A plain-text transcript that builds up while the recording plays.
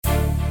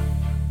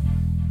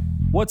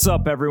What's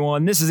up,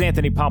 everyone? This is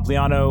Anthony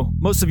Pompliano.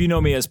 Most of you know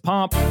me as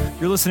Pomp.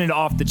 You're listening to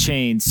Off the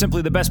Chain,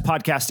 simply the best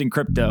podcast in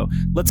crypto.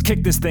 Let's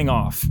kick this thing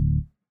off.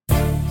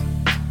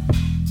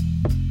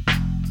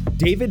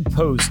 David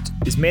Post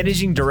is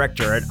Managing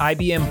Director at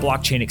IBM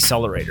Blockchain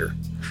Accelerator.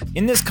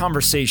 In this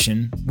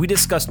conversation, we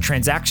discuss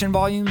transaction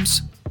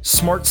volumes,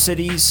 smart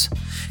cities,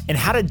 and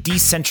how to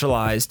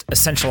decentralize a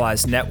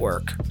centralized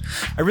network.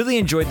 I really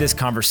enjoyed this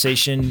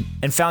conversation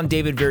and found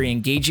David very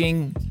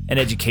engaging and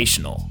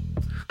educational.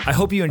 I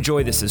hope you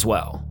enjoy this as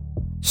well.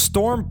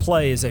 Storm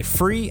Play is a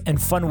free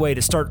and fun way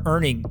to start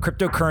earning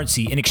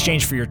cryptocurrency in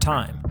exchange for your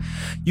time.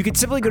 You can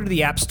simply go to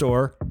the App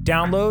Store,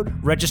 download,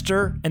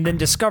 register, and then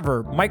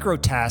discover micro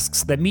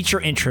tasks that meet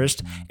your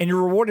interest, and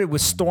you're rewarded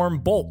with Storm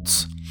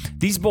Bolts.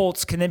 These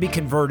bolts can then be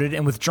converted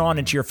and withdrawn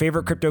into your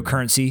favorite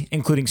cryptocurrency,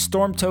 including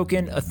Storm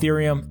Token,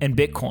 Ethereum, and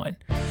Bitcoin.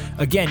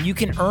 Again, you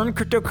can earn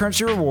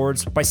cryptocurrency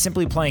rewards by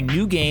simply playing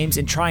new games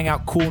and trying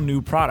out cool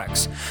new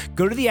products.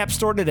 Go to the App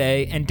Store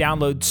today and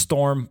download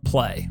Storm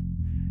Play.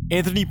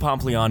 Anthony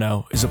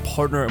Pompliano is a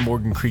partner at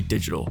Morgan Creek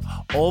Digital.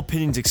 All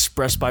opinions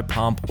expressed by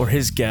Pomp or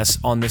his guests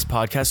on this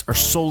podcast are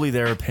solely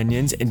their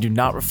opinions and do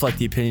not reflect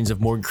the opinions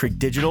of Morgan Creek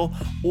Digital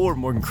or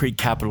Morgan Creek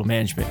Capital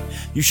Management.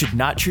 You should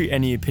not treat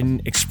any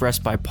opinion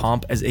expressed by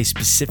Pomp as a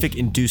specific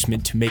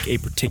inducement to make a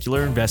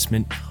particular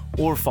investment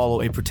or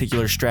follow a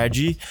particular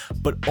strategy,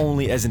 but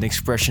only as an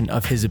expression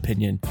of his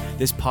opinion.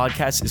 This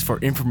podcast is for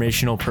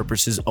informational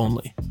purposes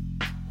only.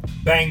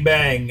 Bang,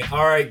 bang.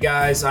 All right,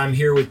 guys, I'm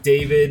here with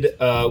David.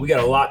 We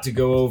got a lot to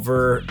go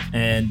over,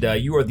 and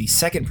you are the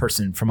second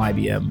person from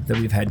IBM that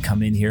we've had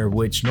come in here,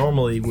 which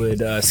normally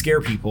would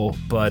scare people,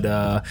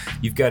 but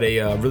you've got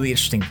a really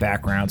interesting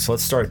background. So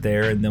let's start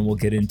there, and then we'll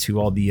get into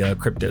all the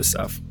crypto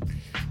stuff.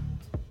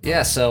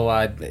 Yeah, so,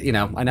 I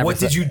never... What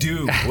did you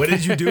do? What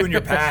did you do in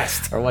your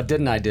past? Or what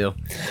didn't I do?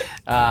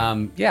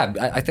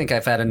 I think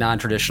I've had a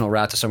non-traditional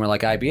route to somewhere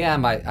like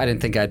IBM. I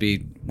didn't think I'd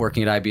be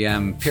working at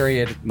IBM,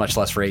 period, much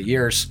less for 8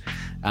 years.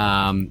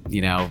 Got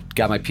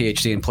my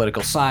Ph.D. in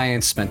political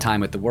science, spent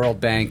time at the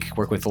World Bank,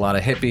 worked with a lot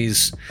of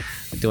hippies,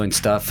 doing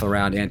stuff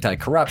around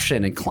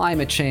anti-corruption and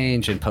climate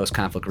change and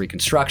post-conflict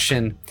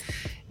reconstruction.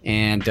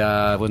 And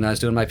when I was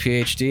doing my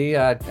PhD,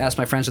 I asked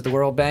my friends at the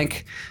World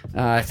Bank,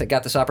 I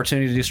got this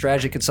opportunity to do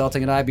strategy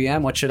consulting at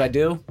IBM. What should I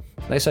do?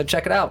 They said,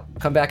 check it out.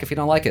 Come back if you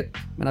don't like it.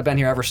 And I've been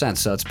here ever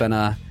since. So it's been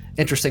an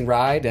interesting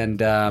ride. And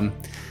the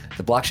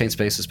blockchain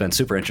space has been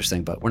super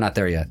interesting, but we're not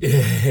there yet.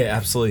 Yeah,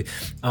 absolutely.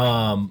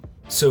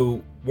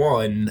 So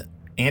one,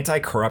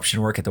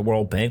 anti-corruption work at the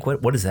World Bank,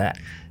 what is that?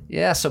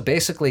 Yeah, so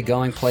basically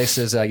going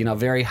places,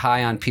 very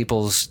high on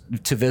people's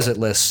to-visit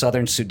lists,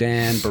 Southern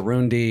Sudan,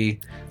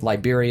 Burundi,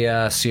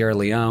 Liberia, Sierra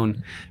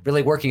Leone,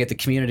 really working at the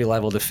community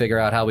level to figure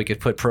out how we could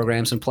put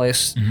programs in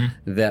place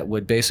that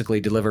would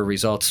basically deliver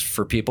results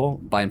for people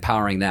by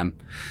empowering them.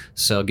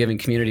 So giving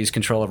communities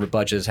control over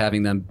budgets,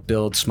 having them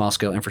build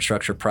small-scale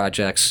infrastructure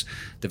projects,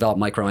 develop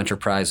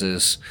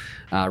micro-enterprises,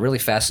 really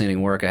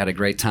fascinating work. I had a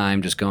great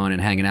time just going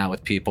and hanging out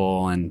with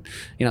people and,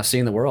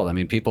 seeing the world. I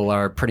mean, people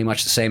are pretty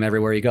much the same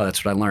everywhere you go.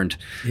 That's what I learned.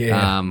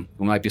 Yeah.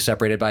 We might be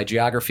separated by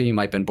geography. You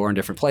might have been born in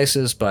different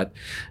places, but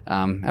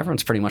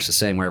everyone's pretty much the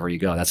same wherever you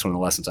go. That's one of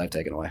the lessons I've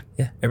taken away.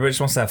 Yeah, everybody just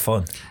wants to have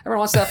fun. Everyone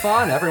wants to have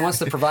fun. Everyone wants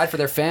to provide for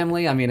their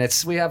family. I mean,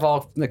 we have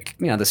all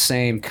the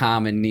same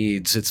common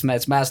needs. It's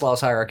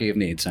Maslow's hierarchy of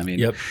needs. I mean,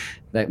 Yep.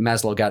 That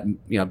Maslow got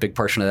a big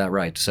portion of that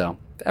right. So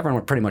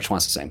everyone pretty much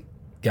wants the same.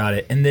 Got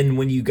it. And then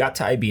when you got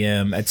to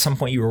IBM, at some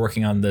point you were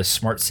working on the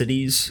smart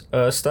cities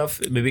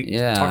stuff. Maybe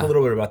talk a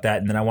little bit about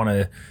that, and then I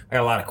got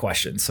a lot of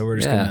questions, so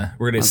we're gonna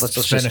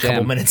spend a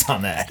couple minutes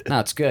on that. No,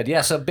 it's good. Yeah.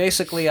 So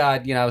basically, I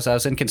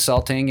was in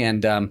consulting,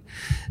 and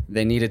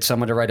they needed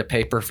someone to write a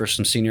paper for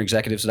some senior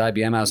executives at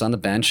IBM. I was on the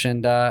bench,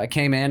 and I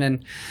came in,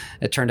 and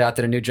it turned out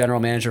that a new general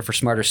manager for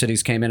Smarter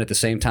Cities came in at the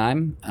same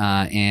time,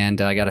 and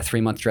I got a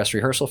 3-month dress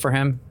rehearsal for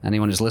him.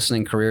 Anyone who's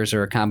listening, careers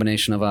are a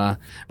combination of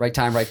right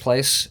time, right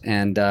place,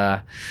 and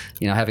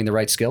having the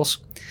right skills.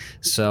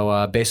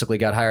 So basically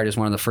got hired as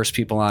one of the first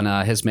people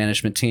on his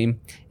management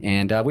team.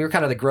 And we were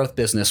kind of the growth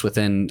business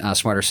within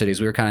Smarter Cities.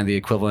 We were kind of the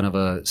equivalent of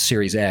a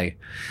Series A.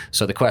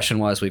 So the question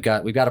was, we've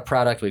got a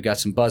product, we've got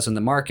some buzz in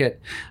the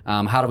market.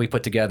 How do we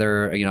put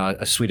together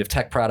a suite of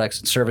tech products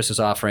and services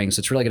offerings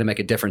that's really going to make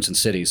a difference in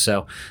cities?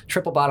 So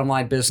triple bottom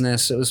line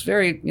business. It was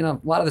very, a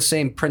lot of the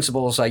same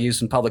principles I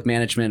used in public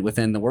management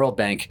within the World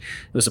Bank.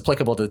 It was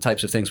applicable to the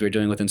types of things we were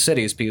doing within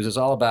cities, because it's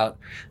all about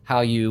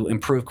how you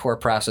improve core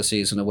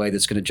processes in a way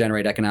that's going to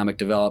generate economic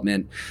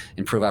development,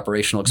 improve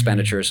operational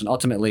expenditures, and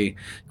ultimately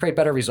create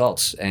better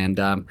results. And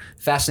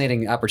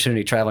fascinating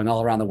opportunity traveling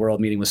all around the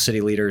world, meeting with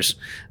city leaders.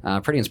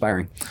 Pretty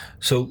inspiring.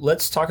 So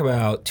let's talk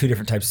about two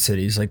different types of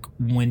cities. Like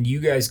when you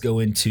guys go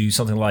into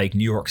something like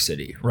New York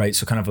City, right?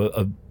 So kind of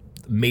a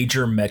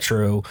major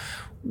metro,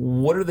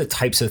 what are the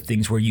types of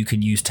things where you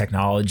can use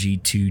technology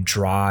to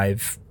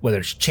drive, whether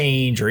it's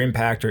change or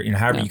impact or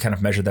however you kind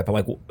of measure that, but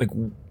like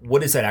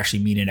what does that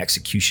actually mean in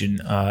execution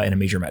in a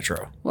major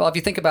metro? Well, if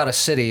you think about a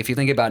city, if you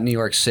think about New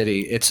York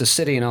City, it's a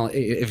city,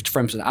 if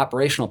from an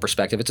operational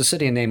perspective, it's a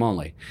city in name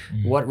only.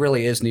 Mm-hmm. What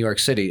really is New York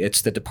City?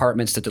 It's the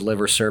departments that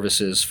deliver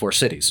services for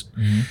cities.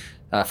 Mm-hmm.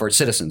 For its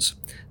citizens.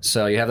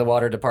 So you have the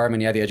water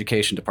department, you have the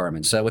education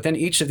department. So within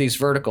each of these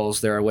verticals,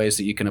 there are ways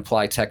that you can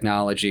apply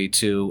technology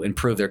to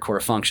improve their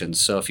core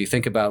functions. So if you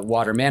think about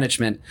water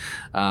management,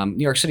 New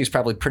York City is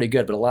probably pretty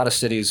good, but a lot of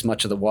cities,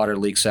 much of the water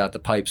leaks out the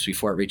pipes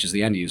before it reaches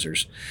the end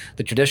users.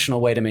 The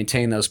traditional way to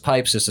maintain those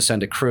pipes is to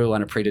send a crew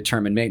on a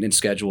predetermined maintenance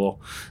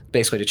schedule,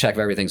 basically to check if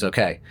everything's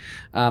okay.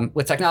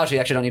 With technology, you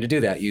actually don't need to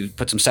do that. You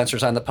put some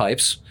sensors on the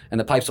pipes, and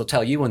the pipes will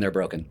tell you when they're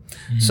broken.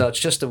 Mm-hmm. So it's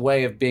just a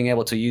way of being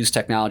able to use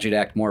technology to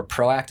act more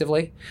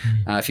proactively.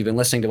 If you've been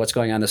listening to what's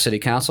going on in the city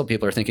council,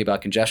 people are thinking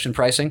about congestion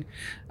pricing.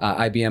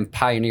 IBM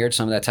pioneered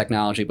some of that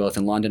technology both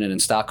in London and in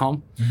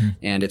Stockholm,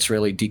 and it's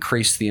really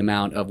decreased the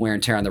amount of wear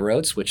and tear on the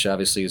roads, which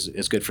obviously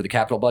is good for the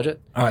capital budget.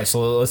 All right,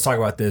 so let's talk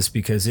about this,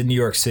 because in New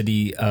York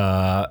City,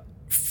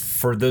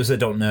 for those that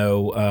don't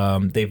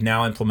know, they've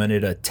now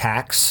implemented a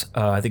tax.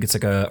 I think it's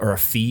like a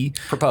fee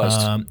proposed.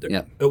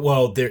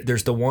 Well,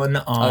 there's the one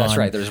on. Oh, that's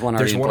right. There's one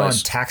on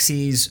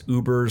taxis,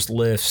 Ubers,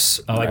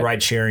 Lyfts, like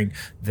ride sharing.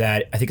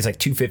 That I think it's like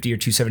 $250 or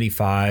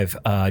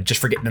 $275 just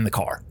for getting in the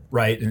car,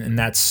 right? And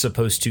that's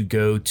supposed to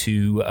go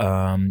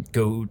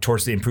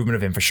towards the improvement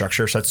of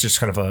infrastructure. So that's just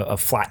kind of a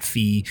flat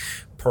fee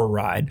per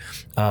ride.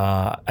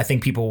 I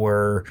think people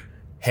were,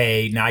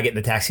 hey, now I get in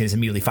the taxi and it's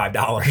immediately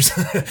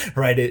 $5,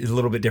 right? It's a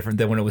little bit different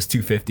than when it was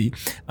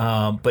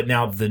 $250. But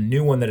now the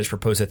new one that is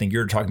proposed, I think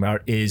you're talking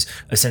about, is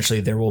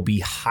essentially there will be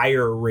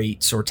higher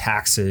rates or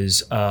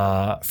taxes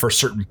for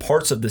certain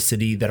parts of the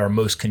city that are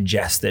most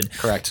congested.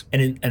 Correct.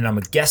 And I'm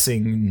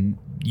guessing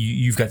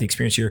you've got the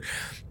experience here.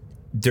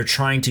 They're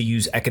trying to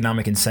use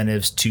economic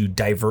incentives to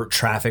divert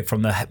traffic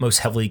from the most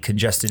heavily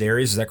congested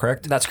areas. Is that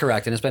correct? That's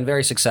correct. And it's been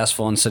very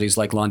successful in cities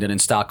like London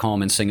and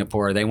Stockholm and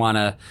Singapore. They want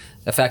to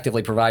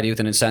effectively provide you with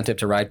an incentive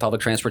to ride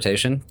public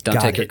transportation. Don't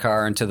take your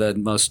car into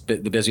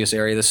the busiest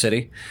area of the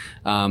city.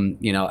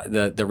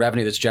 The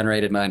revenue that's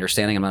generated, my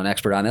understanding, I'm not an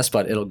expert on this,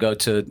 but it'll go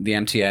to the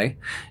MTA.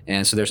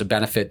 And so there's a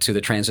benefit to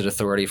the transit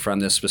authority from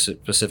this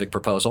specific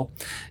proposal.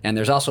 And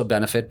there's also a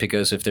benefit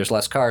because if there's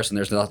less cars, then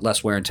there's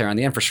less wear and tear on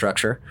the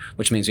infrastructure,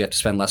 which means you have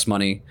to spend less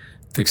money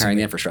repairing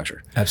the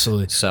infrastructure.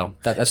 Absolutely. So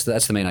that's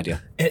the main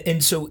idea.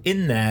 And so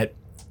in that,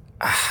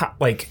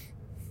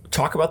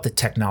 talk about the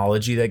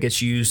technology that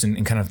gets used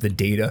and kind of the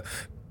data.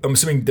 I'm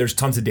assuming there's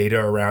tons of data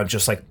around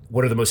just like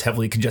what are the most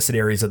heavily congested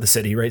areas of the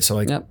city, right?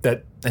 So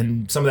that,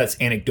 and some of that's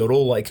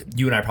anecdotal. Like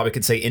you and I probably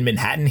could say in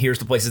Manhattan, here's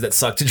the places that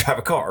suck to drive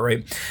a car,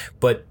 right?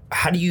 But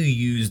how do you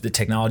use the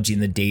technology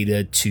and the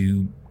data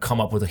to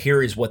come up with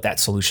here is what that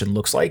solution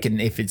looks like,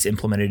 and if it's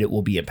implemented, it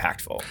will be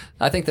impactful?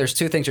 I think there's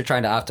two things you're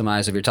trying to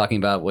optimize if you're talking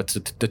about what's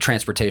the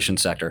transportation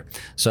sector.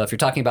 So if you're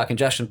talking about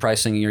congestion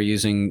pricing, you're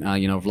using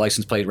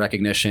license plate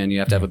recognition. You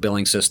have to have a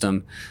billing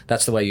system.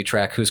 That's the way you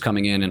track who's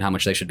coming in and how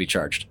much they should be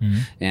charged.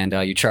 And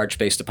you charge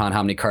based upon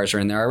how many cars are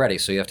in there already.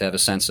 So you have to have a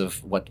sense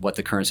of what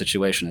the current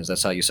situation is.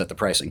 That's how you set the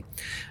pricing.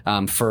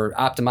 For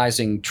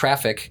optimizing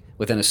traffic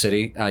within a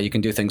city, you can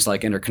do things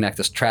like interconnect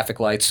the traffic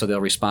lights so they'll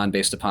respond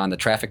based upon the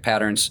traffic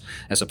patterns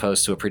as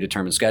opposed to a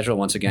predetermined schedule.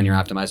 Once again, you're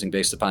optimizing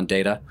based upon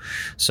data.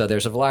 So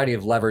there's a variety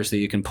of levers that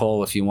you can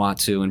pull if you want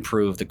to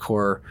improve the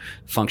core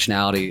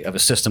functionality of a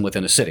system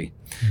within a city.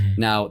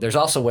 Now, there's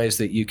also ways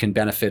that you can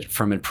benefit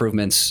from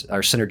improvements or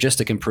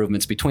synergistic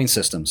improvements between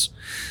systems.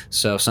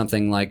 So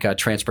something like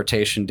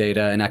transportation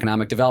data and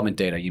economic development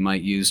data. You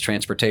might use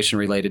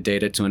transportation-related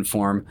data to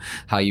inform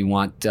how you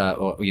want,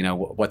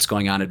 what's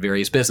going on at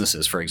various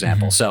businesses, for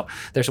example. So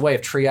there's a way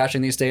of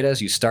triaging these data.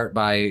 You start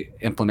by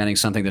implementing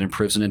something that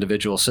improves an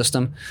individual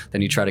system.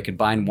 Then you try to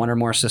combine one or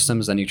more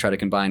systems. Then you try to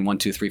combine 1,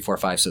 2, 3, 4,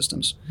 5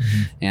 systems.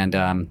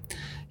 And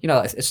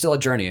it's still a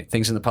journey.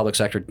 Things in the public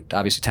sector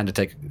obviously tend to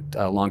take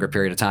a longer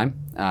period of time.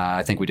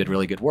 I think we did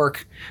really good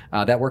work.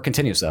 That work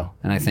continues, though.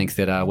 And I think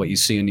that what you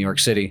see in New York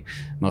City,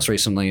 most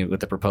recently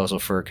with the proposal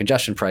for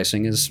congestion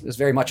pricing, is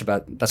very much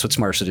about, that's what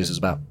Smarter Cities is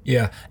about.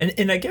 Yeah.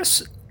 And I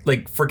guess,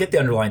 like, forget the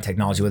underlying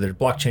technology, whether it's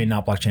blockchain,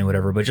 not blockchain,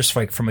 whatever, but just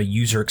like from a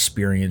user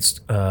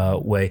experience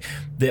way,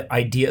 the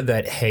idea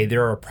that, hey,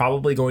 there are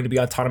probably going to be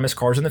autonomous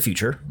cars in the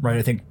future, right?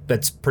 I think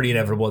that's pretty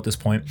inevitable at this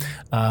point.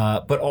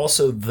 But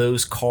also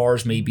those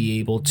cars may be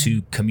able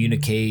to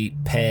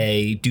communicate,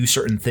 pay, do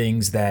certain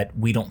things that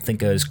we don't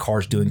think as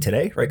cars doing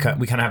today, right?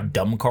 We kind of have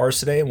dumb cars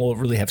today, and we'll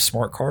really have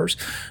smart cars.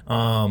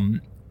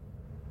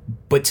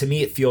 But to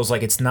me, it feels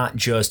like it's not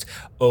just,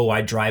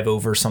 I drive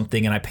over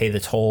something and I pay the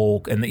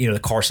toll, and the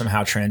car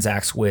somehow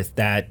transacts with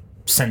that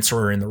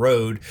sensor in the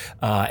road,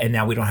 and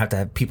now we don't have to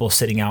have people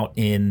sitting out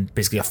in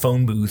basically a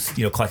phone booth,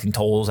 collecting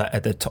tolls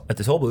at the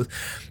toll booth.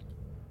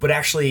 but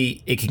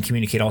actually it can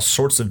communicate all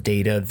sorts of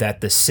data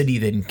that the city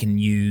then can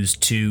use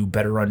to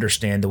better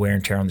understand the wear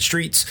and tear on the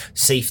streets,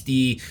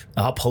 safety,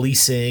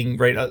 policing,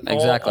 right?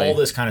 Exactly. All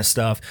this kind of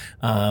stuff.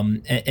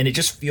 And it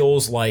just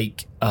feels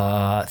like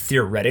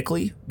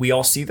theoretically we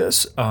all see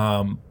this.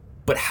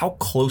 But how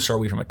close are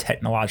we from a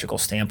technological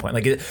standpoint?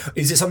 Like,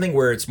 is it something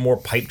where it's more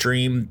pipe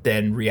dream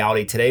than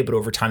reality today, but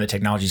over time the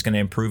technology is going to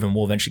improve and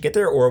we'll eventually get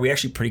there? Or are we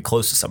actually pretty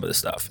close to some of this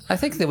stuff? I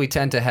think that we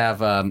tend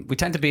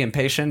to be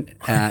impatient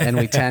and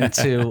we tend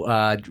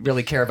to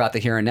really care about the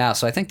here and now.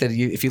 So I think that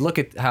if you look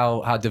at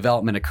how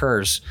development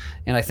occurs,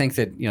 and I think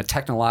that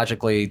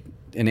technologically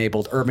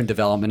enabled urban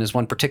development is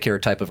one particular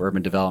type of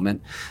urban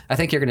development. I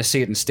think you're going to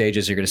see it in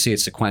stages. You're going to see it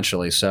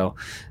sequentially. So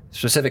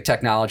specific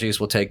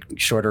technologies will take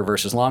shorter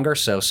versus longer.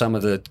 So some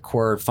of the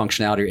core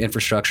functionality or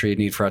infrastructure you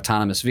need for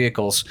autonomous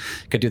vehicles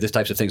could do the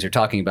types of things you're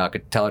talking about,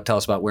 could tell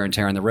us about wear and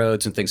tear on the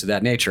roads and things of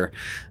that nature.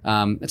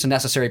 It's a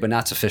necessary but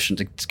not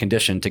sufficient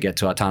condition to get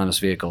to autonomous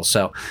vehicles.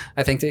 So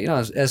I think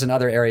that, as in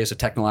other areas of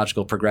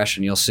technological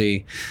progression, you'll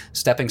see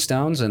stepping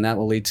stones, and that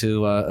will lead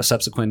to a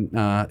subsequent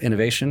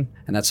innovation.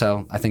 And that's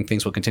how I think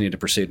things will continue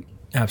to proceed.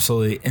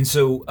 Absolutely. And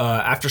so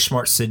after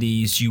Smart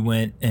Cities, you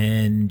went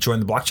and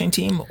joined the blockchain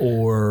team,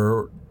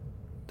 or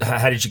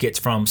how did you get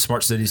from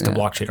Smart Cities to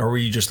blockchain? Or were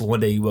you just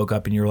one day you woke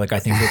up and you were like, I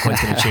think Bitcoin's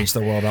going to change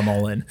the world. I'm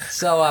all in.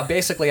 So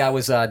basically, I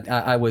was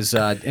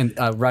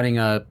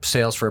running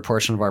sales for a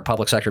portion of our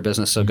public sector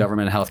business. So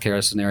government and healthcare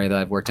is an area that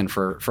I've worked in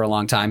for a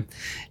long time.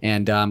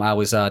 And I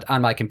was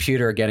on my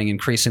computer getting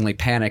increasingly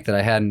panicked that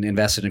I hadn't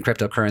invested in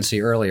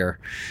cryptocurrency earlier.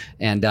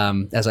 And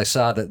as I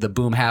saw the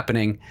boom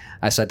happening,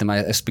 I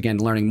began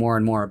learning more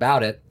and more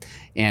about it.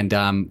 And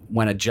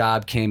when a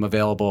job came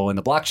available in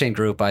the blockchain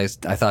group, I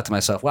thought to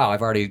myself, wow,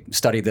 I've already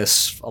studied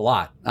this a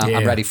lot.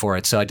 I'm ready for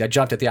it. So I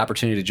jumped at the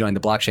opportunity to join the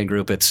blockchain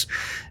group. It's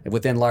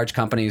within large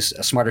companies.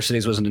 Smarter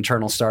Cities was an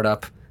internal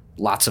startup.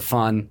 Lots of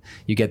fun.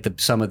 You get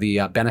some of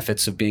the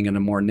benefits of being in a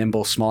more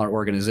nimble, smaller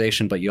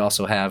organization, but you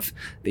also have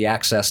the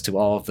access to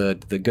all of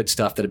the good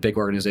stuff that a big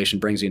organization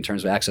brings you in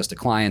terms of access to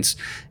clients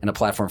and a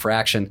platform for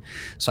action.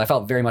 So I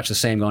felt very much the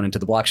same going into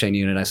the blockchain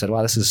unit. I said,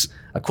 wow, this is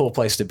a cool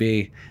place to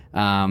be,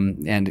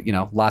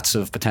 and lots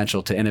of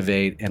potential to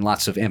innovate and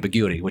lots of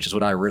ambiguity, which is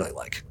what I really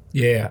like.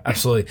 Yeah,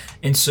 absolutely.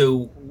 And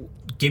so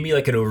give me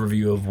like an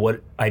overview of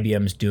what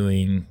IBM's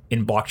doing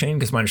in blockchain,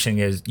 because my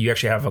understanding is you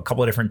actually have a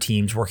couple of different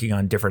teams working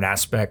on different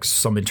aspects,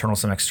 some internal,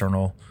 some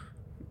external.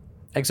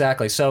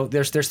 Exactly. So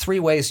there's three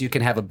ways you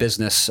can have a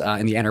business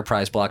in the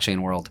enterprise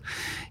blockchain world.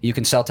 You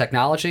can sell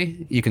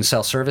technology, you can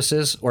sell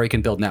services, or you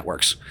can build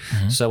networks.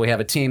 Mm-hmm. So we have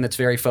a team that's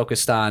very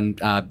focused on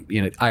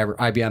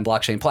IBM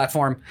blockchain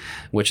platform,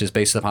 which is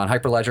based upon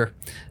Hyperledger.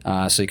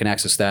 So you can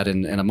access that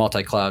in a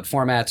multi-cloud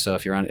format. So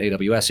if you're on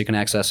AWS, you can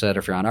access it. Or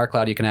if you're on our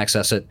cloud, you can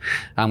access it.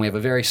 We have a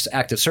very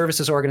active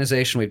services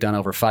organization. We've done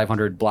over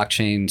 500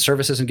 blockchain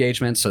services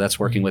engagements. So that's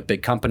working with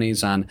big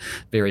companies on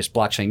various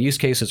blockchain use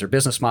cases or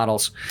business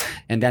models.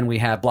 And then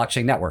we have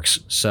blockchain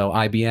networks. So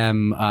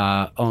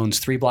IBM owns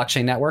 3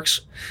 blockchain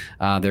networks.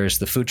 There's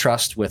the Food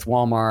Trust with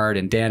Walmart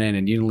and Danone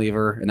and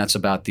Unilever, and that's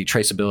about the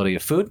traceability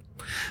of food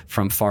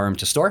from farm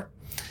to store.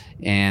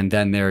 And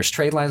then there's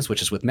TradeLens,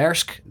 which is with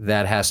Maersk.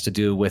 That has to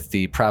do with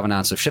the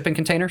provenance of shipping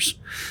containers.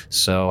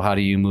 So how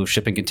do you move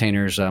shipping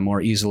containers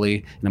more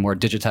easily in a more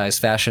digitized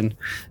fashion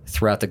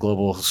throughout the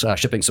global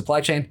shipping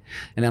supply chain?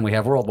 And then we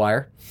have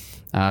WorldWire.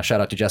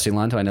 Shout out to Jesse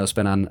Lund, who I know has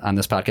been on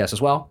this podcast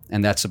as well,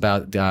 and that's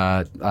about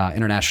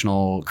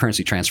international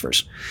currency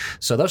transfers.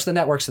 So those are the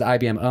networks that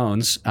IBM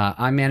owns.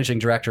 I'm managing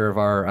director of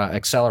our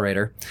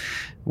Accelerator,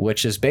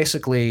 which is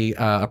basically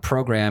a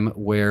program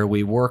where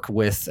we work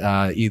with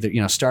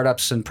either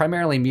startups and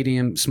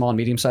primarily small and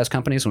medium-sized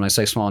companies. When I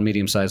say small and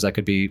medium-sized, that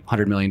could be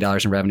 $100 million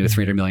in revenue,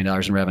 $300 million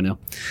in revenue,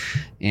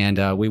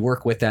 and we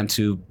work with them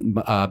to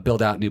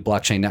build out new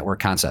blockchain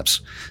network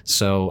concepts.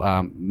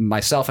 So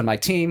myself and my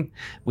team,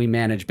 we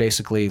manage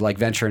basically like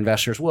venture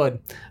investors would,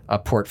 a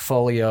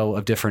portfolio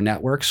of different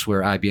networks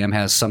where IBM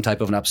has some type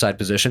of an upside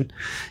position,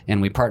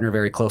 and we partner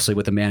very closely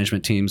with the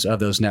management teams of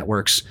those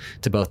networks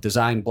to both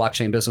design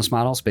blockchain business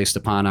models based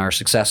upon our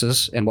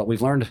successes and what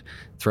we've learned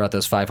throughout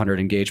those 500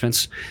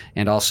 engagements,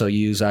 and also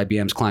use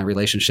IBM's client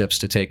relationships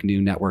to take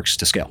new networks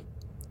to scale.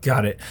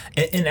 Got it.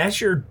 And as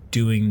you're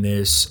doing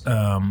this,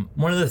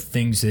 one of the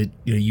things that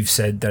you've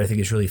said that I think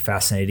is really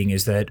fascinating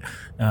is that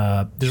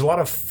there's a lot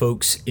of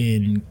folks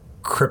in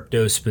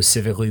crypto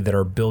specifically that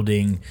are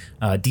building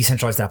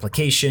decentralized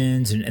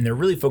applications, and they're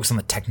really focused on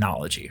the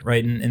technology,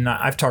 right? And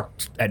I've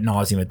talked ad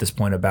nauseum at this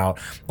point about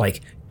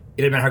like,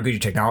 it doesn't matter how good your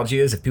technology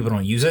is, if people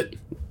don't use it,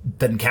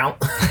 doesn't count.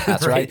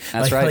 That's right.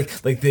 That's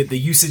right. Like the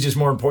usage is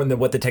more important than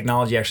what the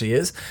technology actually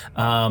is.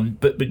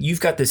 But you've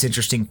got this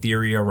interesting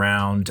theory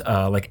around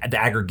like the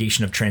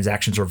aggregation of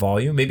transactions or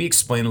volume. Maybe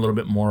explain a little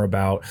bit more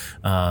about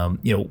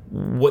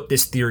what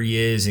this theory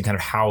is and kind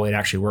of how it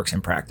actually works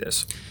in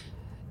practice.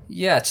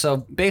 Yeah, so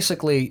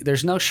basically,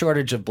 there's no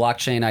shortage of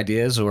blockchain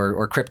ideas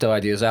or crypto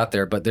ideas out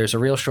there, but there's a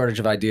real shortage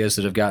of ideas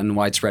that have gotten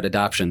widespread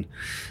adoption.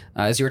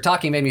 As you were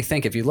talking, it made me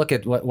think, if you look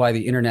at why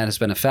the internet has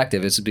been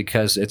effective, it's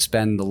because it's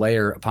been the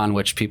layer upon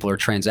which people are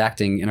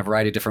transacting in a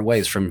variety of different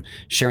ways, from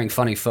sharing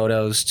funny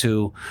photos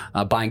to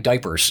buying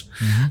diapers.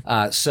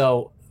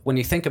 So when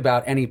you think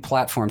about any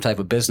platform type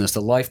of business,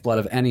 the lifeblood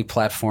of any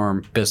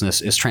platform business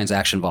is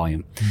transaction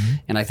volume.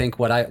 And I think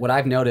what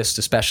I've noticed,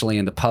 especially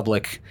in the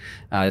public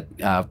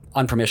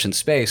unpermissioned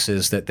space,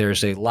 is that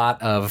there's a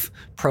lot of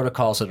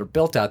protocols that are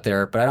built out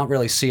there, but I don't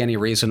really see any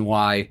reason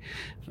why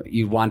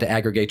you want to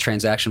aggregate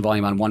transaction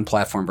volume on one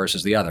platform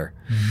versus the other.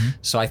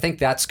 So I think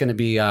that's going to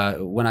be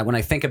when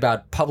I think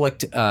about public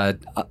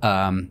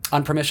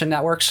unpermissioned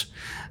networks,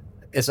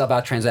 it's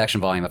about transaction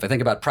volume. If I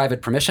think about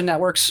private permission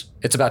networks,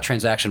 it's about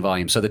transaction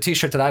volume. So the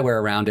T-shirt that I wear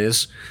around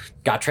is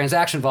 "Got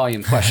transaction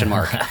volume?" ?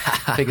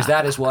 Because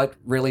that is what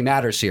really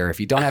matters here.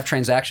 If you don't have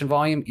transaction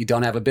volume, you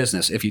don't have a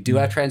business. If you do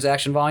have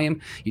transaction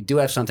volume, you do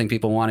have something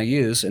people want to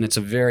use, and it's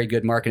a very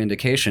good market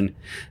indication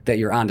that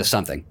you're onto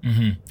something.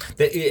 And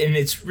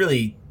it's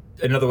really,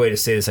 another way to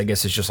say this, I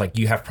guess, is just like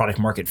you have product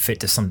market fit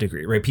to some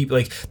degree, right? People,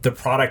 like, the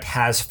product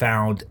has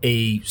found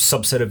a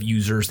subset of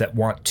users that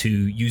want to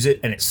use it,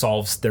 and it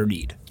solves their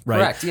need. Right.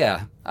 Correct.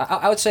 Yeah,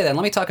 I would say that.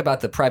 Let me talk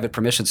about the private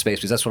permission space,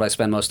 because that's what I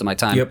spend most of my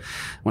time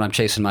when I'm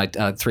chasing my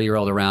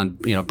 3-year-old around,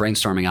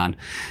 brainstorming on.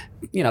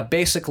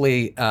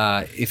 Basically,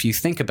 if you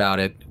think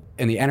about it,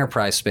 in the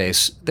enterprise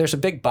space, there's a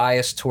big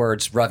bias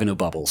towards revenue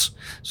bubbles.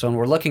 So when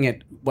we're looking at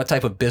what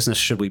type of business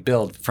should we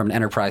build from an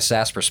enterprise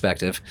SaaS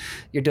perspective,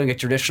 you're doing a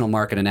traditional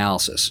market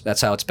analysis.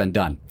 That's how it's been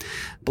done.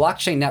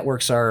 Blockchain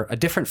networks are a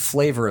different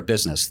flavor of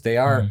business. They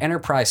are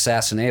enterprise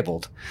SaaS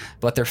enabled,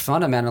 but they're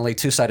fundamentally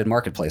two-sided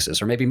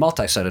marketplaces, or maybe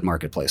multi-sided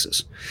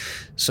marketplaces.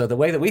 So the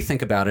way that we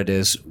think about it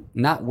is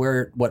not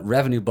what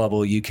revenue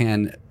bubble you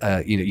can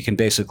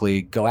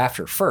basically go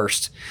after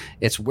first.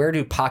 It's where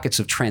do pockets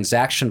of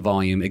transaction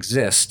volume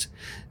exist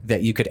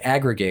that you could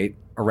aggregate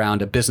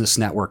around a business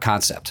network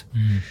concept.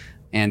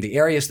 And the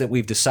areas that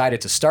we've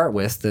decided to start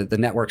with, the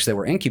networks that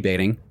we're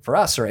incubating, for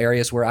us are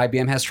areas where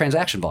IBM has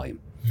transaction volume.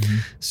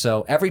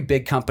 So every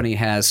big company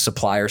has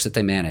suppliers that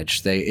they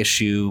manage. They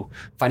issue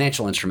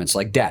financial instruments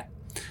like debt.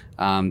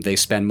 They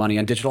spend money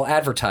on digital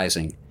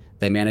advertising.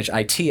 They manage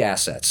IT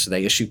assets.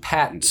 They issue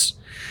patents.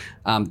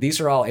 These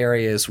are all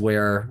areas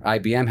where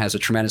IBM has a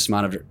tremendous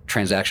amount of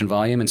transaction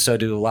volume, and so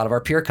do a lot of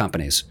our peer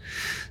companies.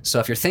 So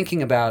if you're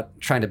thinking about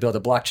trying to build a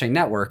blockchain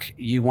network,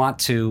 you want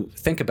to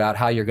think about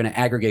how you're going to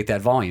aggregate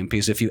that volume,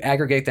 because if you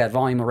aggregate that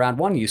volume around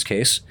one use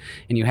case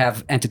and you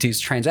have entities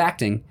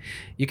transacting,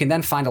 you can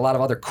then find a lot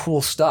of other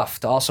cool stuff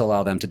to also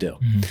allow them to do.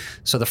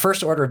 So the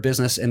first order of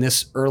business in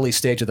this early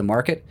stage of the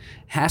market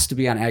has to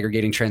be on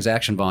aggregating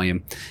transaction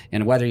volume.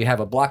 And whether you have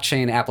a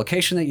blockchain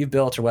application that you've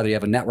built or whether you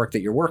have a network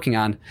that you're working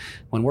on,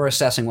 when we're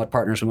assessing what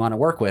partners we want to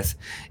work with,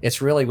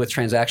 it's really with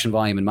transaction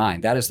volume in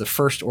mind. That is the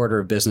first order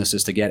of business,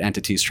 is to get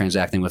entities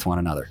transacting with one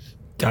another.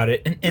 Got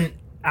it. And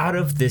out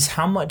of this,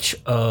 how much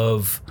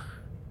of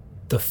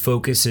the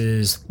focus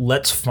is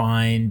let's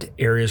find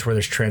areas where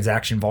there's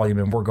transaction volume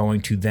and we're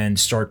going to then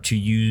start to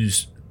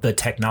use the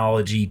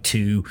technology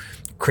to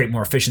create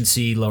more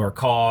efficiency, lower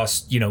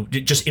costs,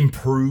 just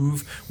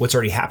improve what's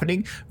already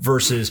happening,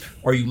 versus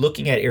are you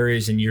looking at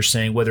areas and you're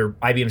saying, whether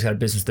IBM's got a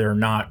business there or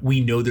not,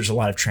 we know there's a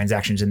lot of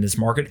transactions in this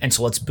market, and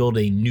so let's build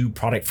a new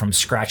product from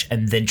scratch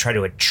and then try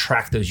to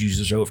attract those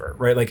users over,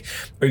 right? Like,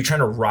 are you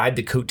trying to ride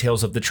the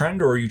coattails of the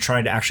trend, or are you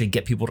trying to actually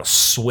get people to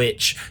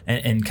switch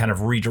and kind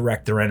of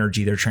redirect their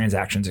energy, their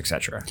transactions, et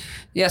cetera?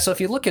 Yeah, so if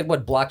you look at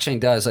what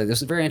blockchain does,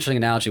 there's a very interesting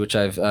analogy which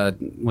I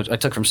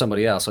took from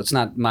somebody else, so it's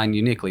not mine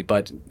uniquely,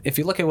 but if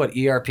you look at what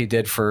ERP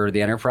did for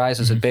the enterprise,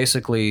 is it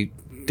basically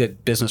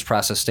did business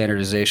process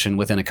standardization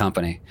within a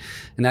company,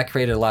 and that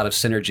created a lot of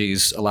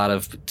synergies, a lot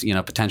of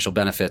potential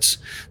benefits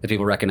that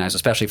people recognize,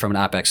 especially from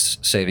an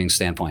OpEx savings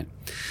standpoint.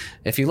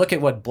 If you look at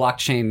what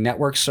blockchain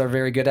networks are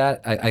very good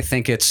at, I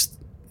think it's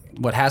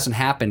what hasn't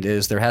happened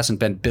is there hasn't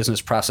been business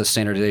process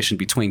standardization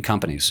between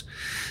companies.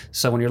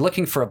 So when you're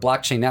looking for a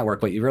blockchain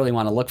network, what you really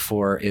want to look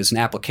for is an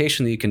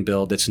application that you can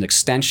build that's an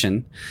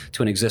extension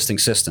to an existing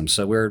system.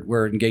 So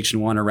we're engaged in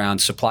one around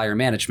supplier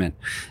management.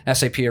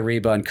 SAP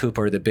Ariba and Coupa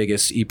are the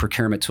biggest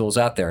e-procurement tools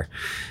out there.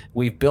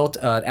 We've built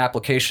an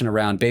application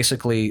around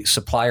basically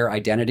supplier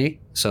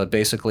identity. So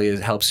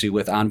it helps you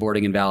with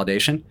onboarding and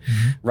validation.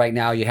 Right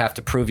now, you have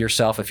to prove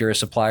yourself if you're a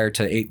supplier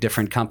to 8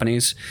 different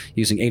companies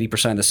using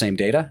 80% of the same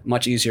data.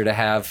 Much easier to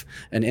have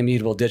an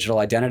immutable digital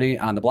identity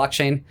on the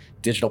blockchain,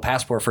 digital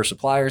passport for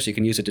suppliers. You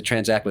can use it to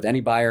transact with any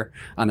buyer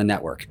on the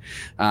network.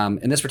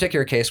 In this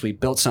particular case, we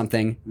built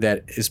something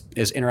that is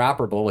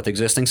interoperable with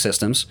existing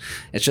systems.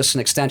 It's just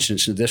an extension.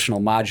 It's an additional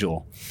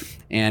module.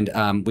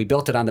 And we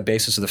built it on the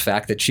basis of the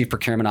fact that chief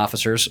procurement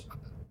officers,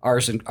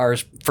 ours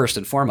first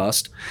and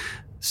foremost,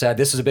 said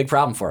this is a big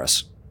problem for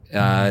us.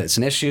 It's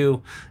an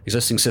issue.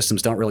 Existing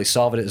systems don't really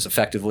solve it as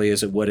effectively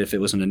as it would if it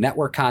was in a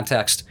network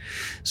context.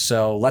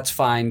 So let's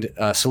find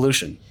a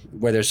solution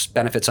where there's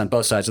benefits on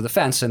both sides of the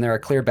fence, and there are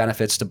clear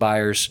benefits to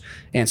buyers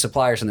and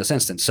suppliers in this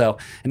instance. So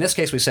in this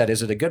case, we said,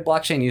 is it a good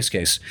blockchain use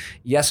case?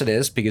 Yes, it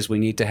is, because we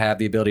need to have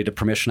the ability to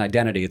permission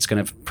identity. It's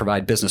going to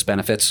provide business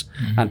benefits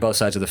on both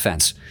sides of the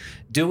fence.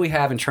 Do we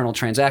have internal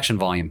transaction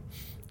volume?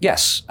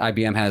 Yes,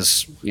 IBM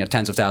has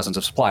tens of thousands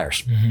of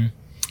suppliers.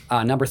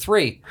 Number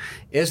three,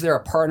 is there a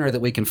partner that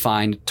we can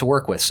find to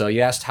work with? So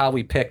you asked how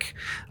we pick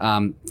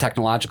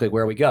technologically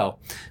where we go.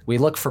 We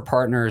look for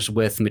partners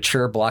with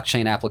mature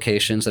blockchain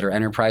applications that are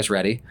enterprise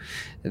ready,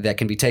 that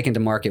can be taken to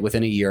market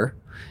within a year.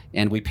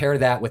 And we pair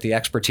that with the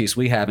expertise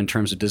we have in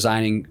terms of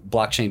designing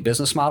blockchain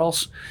business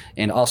models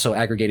and also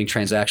aggregating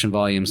transaction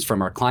volumes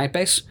from our client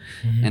base.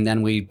 And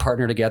then we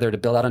partner together to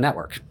build out a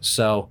network.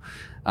 So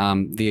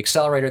the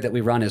accelerator that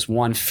we run is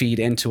one feed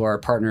into our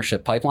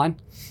partnership pipeline.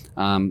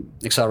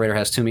 Accelerator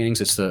has two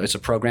meanings. It's a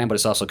program, but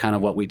it's also kind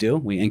of what we do.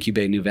 We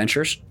incubate new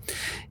ventures,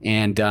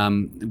 and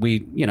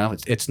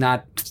it's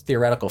not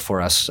theoretical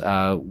for us.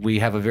 We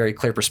have a very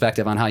clear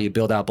perspective on how you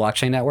build out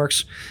blockchain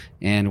networks,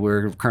 and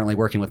we're currently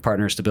working with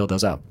partners to build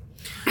those out.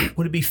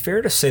 Would it be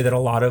fair to say that a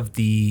lot of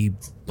the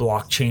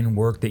blockchain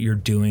work that you're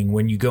doing,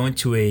 when you go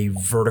into a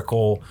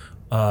vertical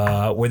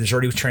where there's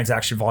already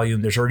transaction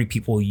volume, there's already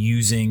people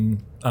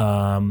using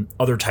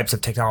other types of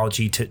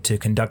technology to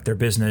conduct their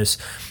business,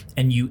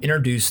 and you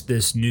introduce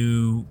this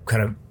new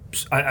kind of,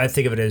 I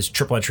think of it as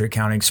triple entry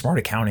accounting, smart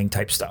accounting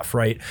type stuff,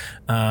 right?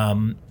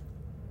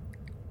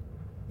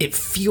 It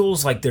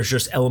feels like there's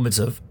just elements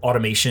of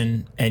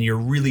automation, and you're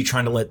really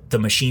trying to let the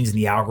machines and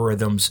the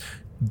algorithms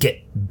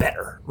get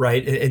better,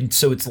 right? And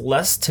so it's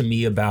less to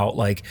me about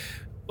like,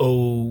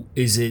 oh,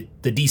 is it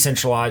the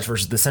decentralized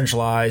versus the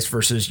centralized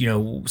versus,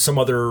 some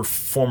other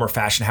form or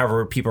fashion,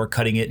 however people are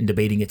cutting it and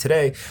debating it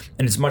today.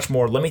 And it's much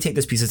more, let me take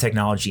this piece of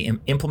technology and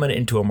implement it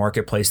into a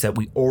marketplace that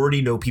we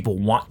already know people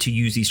want to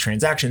use these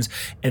transactions.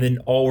 And then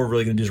all we're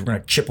really going to do is we're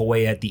going to chip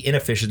away at the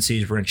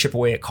inefficiencies, we're going to chip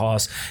away at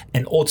costs.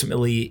 And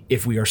ultimately,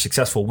 if we are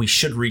successful, we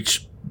should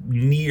reach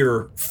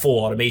near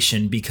full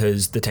automation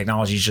because the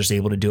technology is just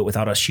able to do it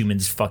without us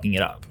humans fucking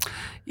it up.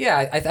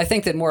 Yeah, I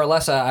think that more or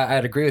less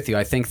I'd agree with you.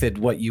 I think that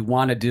what you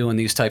want to do in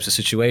these types of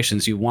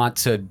situations, you want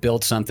to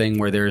build something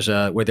where there's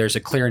a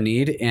clear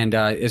need, and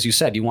as you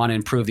said, you want to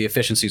improve the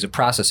efficiencies of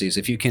processes.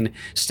 If you can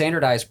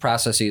standardize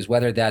processes,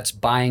 whether that's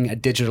buying a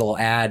digital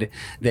ad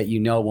that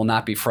will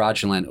not be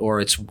fraudulent,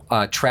 or it's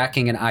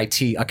tracking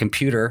a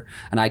computer,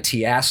 an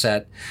IT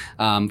asset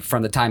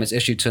from the time it's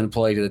issued to an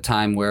employee to the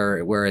time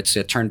where it's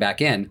turned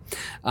back in,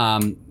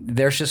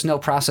 there's just no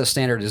process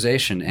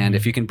standardization. And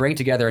if you can bring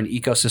together an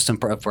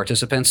ecosystem of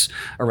participants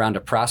around a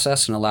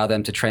process and allow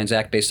them to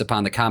transact based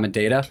upon the common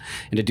data,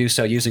 and to do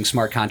so using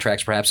smart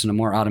contracts perhaps in a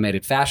more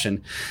automated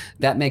fashion,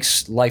 that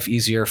makes life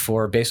easier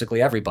for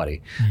basically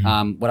everybody.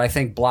 What I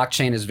think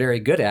blockchain is very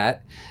good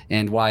at,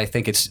 and why I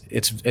think it's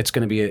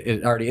going to be,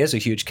 it already is a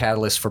huge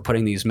catalyst for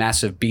putting these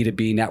massive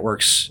B2B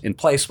networks in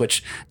place,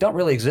 which don't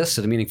really exist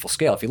at a meaningful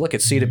scale. If you look at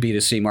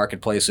C2B2C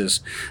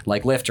marketplaces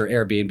like Lyft or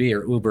Airbnb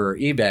or Uber or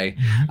eBay,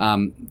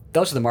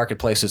 those are the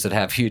marketplaces that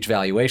have huge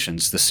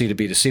valuations, the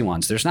C2B2C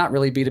ones. There's not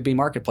really B2B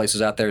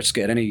marketplaces out there at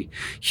any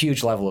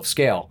huge level of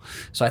scale.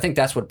 So I think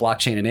that's what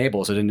blockchain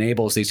enables. It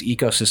enables these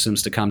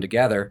ecosystems to come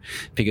together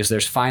because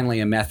there's finally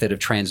a method of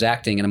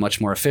transacting in a much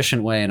more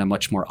efficient way and a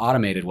much more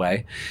automated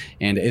way.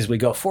 And as we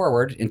go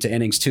forward into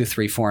innings 2,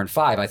 3, 4, and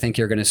 5, I think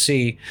you're going to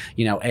see,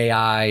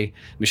 AI,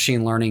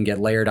 machine learning get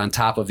layered on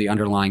top of the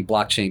underlying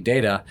blockchain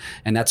data,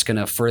 and that's going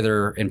to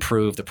further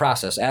improve the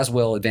process, as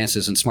will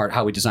advances in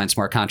how we design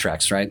smart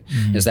contracts, right?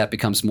 As that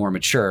becomes more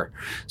mature.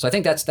 So I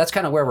think that's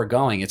kind of where we're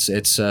going. It's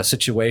a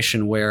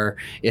situation where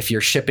if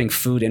you're shipping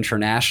food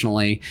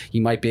internationally,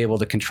 you might be able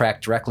to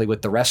contract directly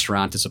with the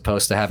restaurant as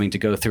opposed to having to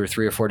go through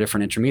 3 or 4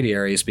 different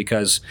intermediaries,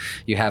 because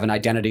you have an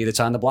identity that's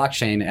on the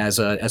blockchain as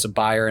a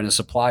buyer and a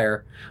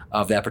supplier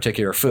of that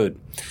particular food.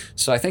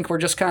 So I think we're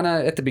just kind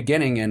of at the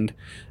beginning, and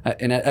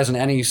as in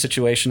any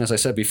situation, as I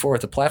said before,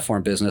 with the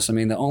platform business, I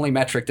mean, the only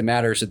metric that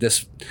matters at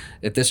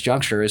this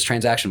juncture is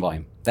transaction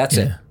volume. That's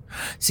it.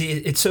 See,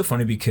 it's so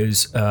funny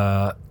because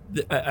I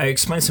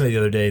explained to somebody the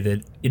other day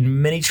that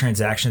in many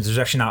transactions, there's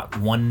actually not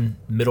one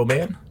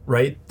middleman,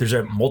 right? There's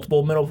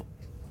multiple middle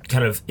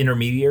kind of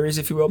intermediaries,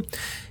 if you will.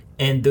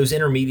 And those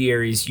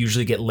intermediaries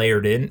usually get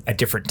layered in at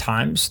different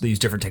times. They use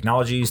different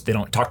technologies. They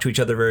don't talk to each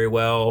other very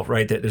well,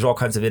 right? There's all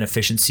kinds of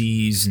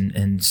inefficiencies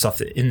and stuff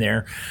in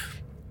there.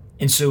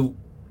 And so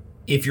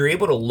if you're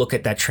able to look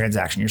at that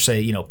transaction, you're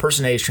saying,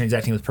 person A is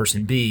transacting with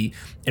person B,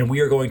 and we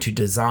are going to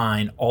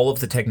design all of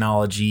the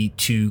technology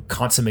to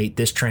consummate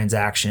this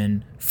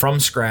transaction from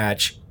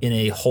scratch in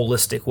a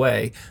holistic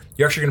way,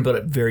 you're actually going to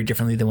build it very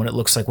differently than what it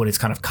looks like when it's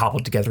kind of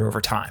cobbled together over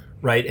time,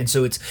 right? And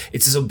so it's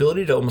this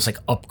ability to almost like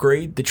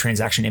upgrade the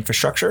transaction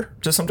infrastructure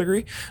to some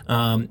degree.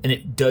 And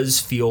it does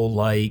feel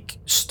like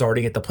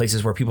starting at the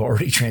places where people are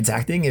already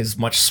transacting is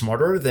much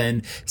smarter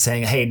than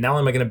saying, hey, not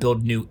only am I going to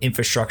build new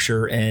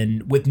infrastructure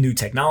and with new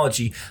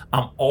technology,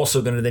 I'm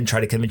also going to then try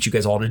to convince you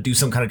guys all to do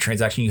some kind of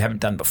transaction you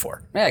haven't done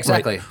before. Yeah,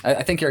 exactly. Right?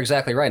 I think you're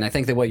exactly right. And I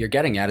think that what you're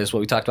getting at is what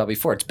we talked about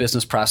before. It's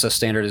business process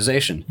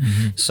standardization.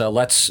 So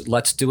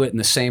let's do it in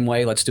the same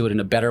way. Let's do it in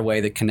a better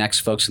way that connects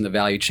folks in the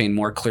value chain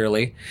more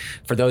clearly.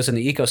 For those in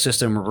the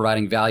ecosystem who are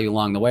providing value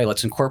along the way,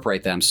 let's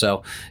incorporate them.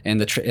 So in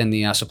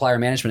the supplier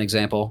management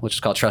example, which is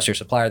called Trust Your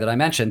Supplier that I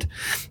mentioned,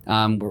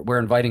 we're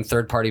inviting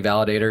third-party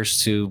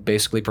validators to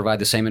basically provide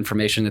the same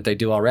information that they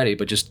do already,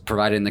 but just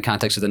provide it in the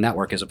context of the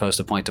network as opposed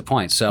to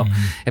point-to-point. So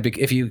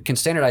if you can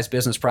standardize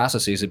business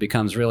processes, it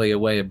becomes really a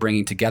way of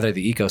bringing together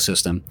the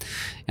ecosystem.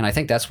 And I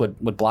think that's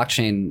what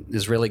blockchain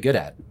is really good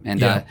at.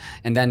 And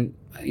and then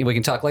we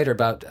can talk later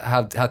about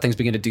how things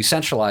begin to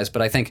decentralize.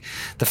 But I think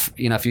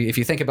if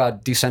you think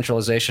about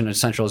decentralization and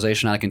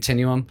centralization on a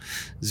continuum,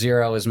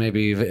 0 is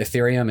maybe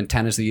Ethereum and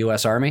 10 is the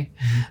U.S. Army.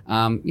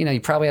 You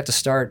probably have to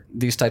start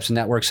these types of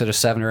networks at a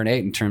 7 or an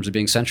 8 in terms of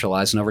being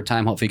centralized, and over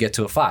time, hopefully, get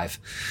to a 5.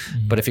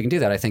 But if you can do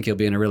that, I think you'll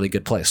be in a really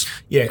good place.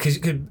 Yeah, because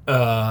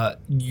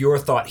your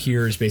thought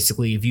here is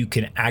basically if you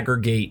can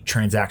aggregate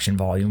transaction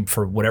volume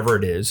for whatever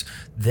it is,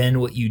 then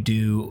what you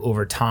do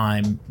over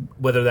time,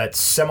 whether that's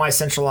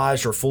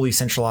semi-centralized or fully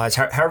centralized,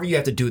 however you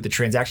have to do it, the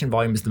transaction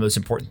volume is the most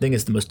important thing,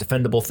 is the most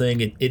defendable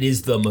thing. It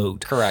is the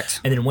moat. Correct.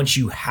 And then once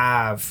you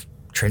have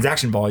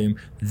transaction volume,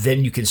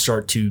 then you can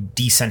start to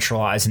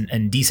decentralize,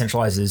 and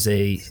decentralize is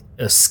a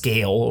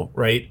scale,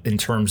 right? In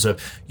terms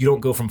of you don't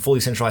go from fully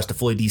centralized to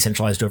fully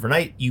decentralized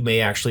overnight. You may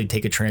actually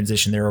take a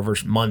transition there over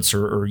months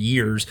or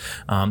years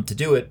to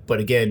do it. But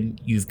again,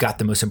 you've got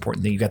the most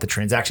important thing. You've got the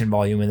transaction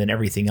volume, and then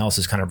everything else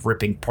is kind of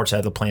ripping parts out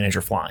of the plane as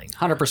you're flying.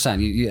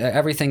 100%.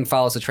 Everything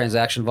follows the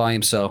transaction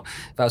volume. So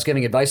if I was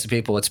giving advice to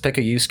people, let's pick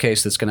a use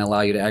case that's going to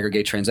allow you to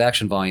aggregate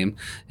transaction volume,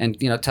 and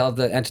tell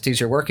the entities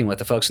you're working with,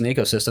 the folks in the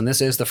ecosystem,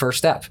 this is the first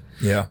step.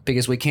 Yeah.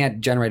 Because we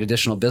can't generate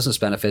additional business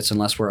benefits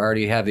unless we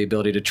already have the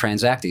ability to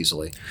transact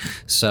easily.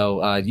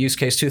 So use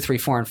case 2, 3,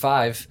 4, and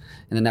 5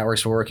 in the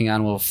networks we're working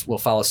on will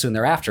follow soon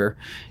thereafter.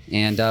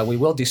 And we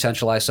will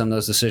decentralize some of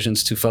those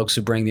decisions to folks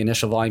who bring the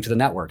initial volume to the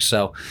network.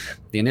 So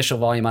the initial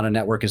volume on a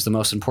network is the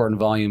most important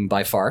volume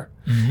by far.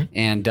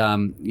 And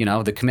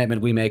the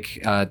commitment we make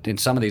in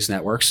some of these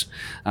networks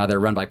that are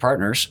run by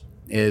partners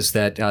is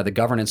that the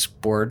governance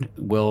board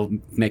will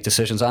make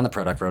decisions on the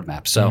product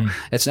roadmap. So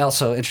it's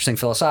also interesting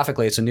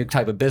philosophically. It's a new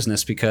type of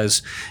business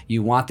because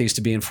you want these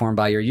to be informed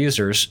by your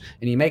users,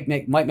 and you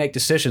might make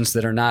decisions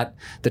that are not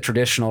the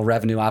traditional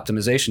revenue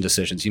optimization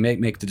decisions. You may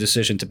make the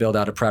decision to build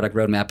out a product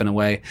roadmap in a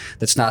way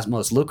that's not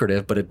most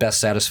lucrative, but it best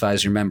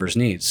satisfies your members'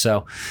 needs.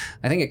 So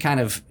I think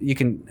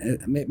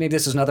maybe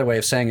this is another way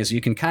of saying is you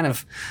can kind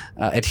of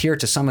adhere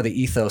to some of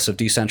the ethos of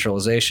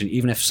decentralization,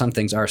 even if some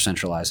things are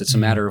centralized. It's a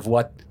matter of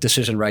what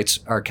decision rights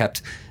are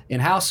kept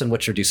in-house and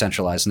which are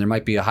decentralized, and there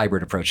might be a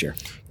hybrid approach here.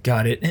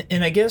 Got it.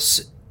 And I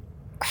guess,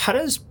 how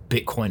does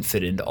Bitcoin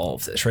fit into all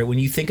of this, right? When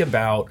you think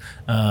about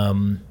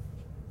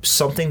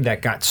something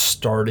that got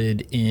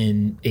started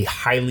in a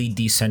highly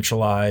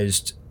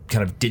decentralized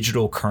kind of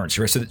digital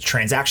currency, right? So the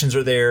transactions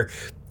are there,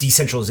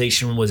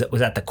 decentralization was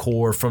at the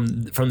core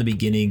from the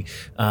beginning.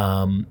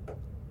 It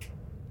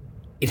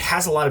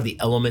has a lot of the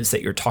elements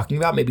that you're talking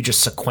about, maybe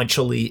just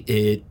sequentially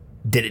it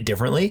did it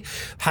differently.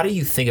 How do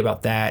you think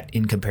about that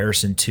in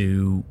comparison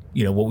to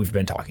what we've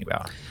been talking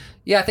about?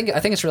 Yeah, I think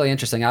it's really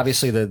interesting.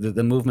 Obviously,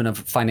 the movement of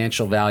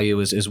financial value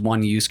is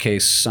one use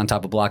case on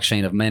top of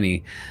blockchain of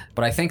many.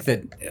 But I think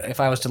that if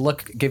I was to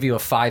give you a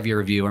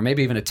 5-year view or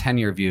maybe even a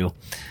 10-year view,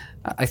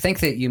 I think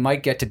that you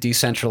might get to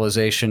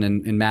decentralization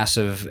and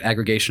massive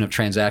aggregation of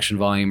transaction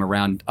volume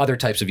around other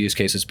types of use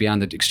cases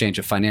beyond the exchange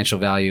of financial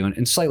value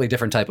in a slightly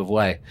different type of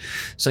way.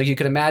 So you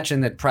could imagine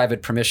that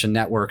private permission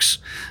networks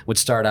would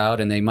start out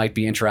and they might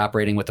be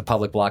interoperating with the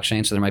public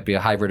blockchain, so there might be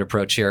a hybrid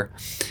approach here.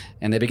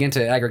 And they begin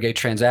to aggregate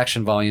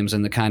transaction volumes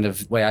in the kind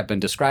of way I've been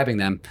describing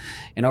them.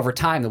 And over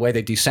time, the way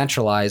they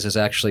decentralize is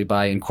actually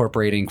by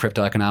incorporating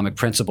crypto economic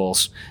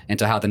principles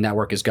into how the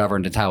network is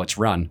governed and how it's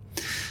run.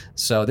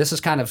 So this is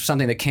kind of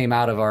something that came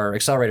out of our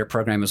Accelerator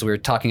program as we were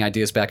talking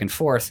ideas back and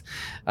forth.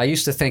 I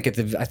used to think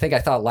I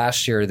thought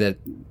last year that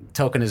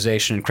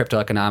tokenization and crypto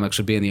economics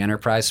would be in the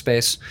enterprise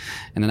space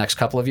in the next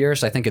couple of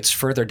years. I think it's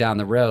further down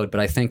the road, but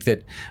I think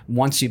that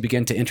once you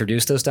begin to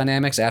introduce those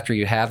dynamics, after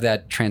you have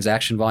that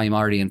transaction volume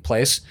already in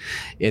place,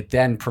 it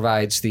then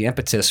provides the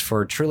impetus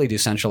for truly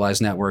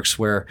decentralized networks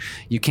where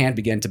you can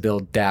begin to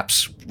build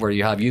dApps where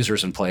you have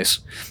users in place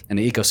and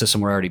the ecosystem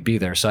will already be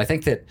there. So I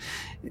think that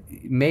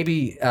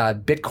maybe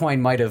Bitcoin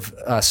might have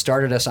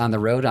started us on the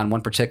road on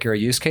one particular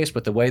use case,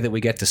 but the way that we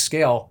get to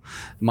scale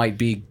might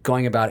be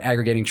going about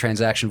aggregating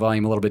transaction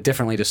volume a little bit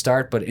differently to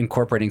start, but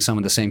incorporating some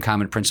of the same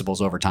common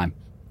principles over time.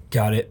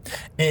 Got it.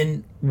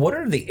 And what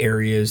are the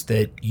areas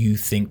that you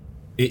think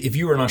if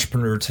you were an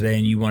entrepreneur today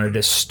and you wanted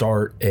to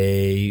start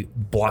a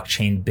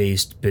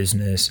blockchain-based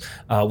business,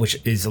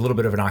 which is a little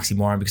bit of an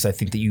oxymoron because I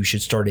think that you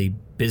should start a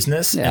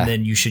business and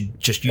then you should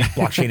just use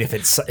blockchain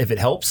if it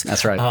helps.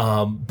 That's right.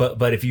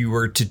 But if you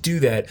were to do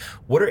that,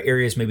 what are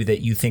areas maybe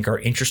that you think are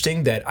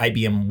interesting that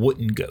IBM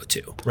wouldn't go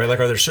to, right? Like,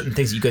 are there certain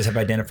things that you guys have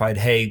identified?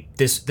 Hey,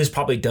 this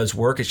probably does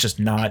work. It's just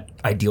not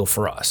ideal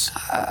for us.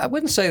 I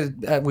wouldn't say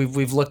that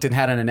we've looked and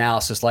had an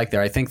analysis like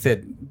there. I think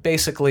that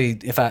basically,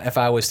 if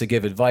I was to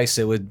give advice,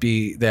 it would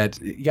be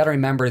that you got to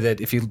remember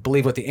that if you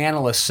believe what the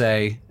analysts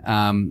say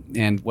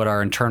and what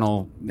our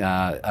internal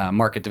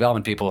market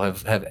development people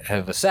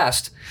have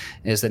assessed,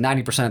 is that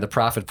 90% of the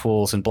profit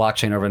pools in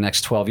blockchain over the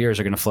next 12 years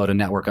are going to flow to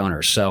network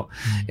owners. So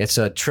it's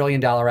a $1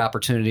 trillion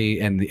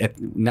opportunity at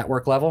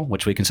network level,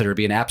 which we consider to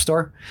be an app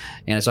store,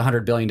 and it's a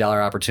 $100 billion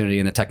opportunity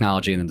in the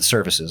technology and in the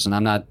services. And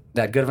I'm not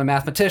that good of a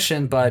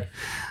mathematician, but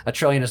 $1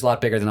 trillion is a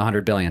lot bigger than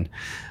 $100 billion.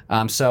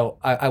 So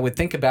I would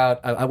think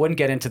about, I wouldn't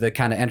get into the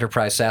kind of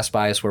enterprise SaaS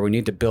bias where we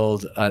need to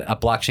build a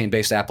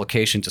blockchain-based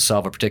application to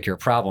solve a particular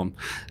problem.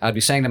 I'd be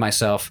saying to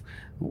myself,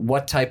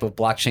 what type of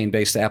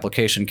blockchain-based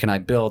application can I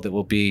build that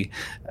will be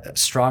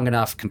strong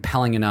enough,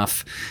 compelling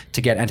enough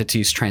to get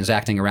entities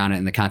transacting around it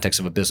in the context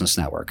of a business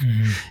network?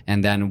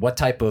 And then what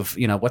type of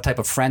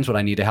friends would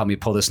I need to help me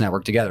pull this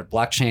network together?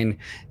 Blockchain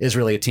is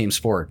really a team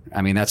sport.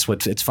 I mean,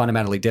 it's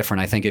fundamentally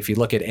different. I think if you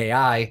look at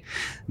AI,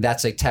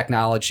 that's a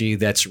technology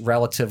that's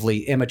relatively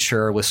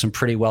immature with some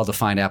pretty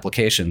well-defined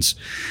applications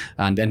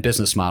and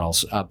business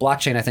models.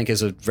 Blockchain, I think,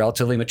 is a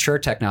relatively mature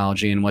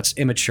technology, and what's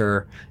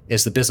immature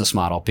is the business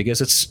model,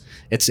 because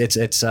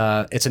it's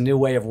a new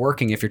way of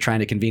working if you're trying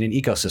to convene an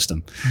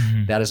ecosystem.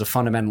 That is a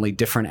fundamentally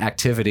different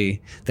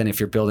activity than if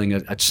you're building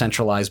a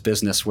centralized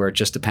business where it's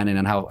just dependent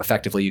on how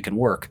effectively you can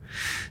work.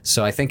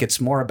 So I think it's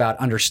more about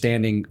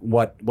understanding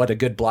what a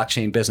good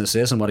blockchain business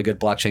is and what a good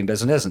blockchain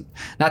business isn't.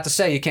 Not to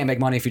say you can't make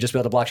money if you just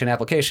build a blockchain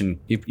application.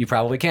 You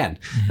probably can.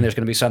 And there's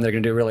going to be some that are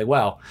going to do really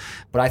well.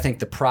 But I think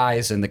the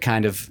prize and the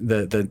kind of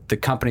the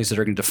companies that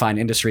are going to define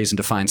industries and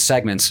define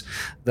segments,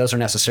 those are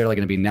necessarily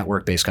going to be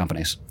network-based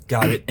companies.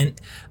 Got it.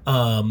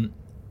 And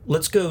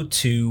let's go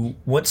to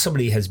once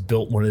somebody has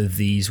built one of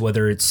these,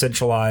 whether it's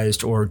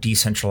centralized or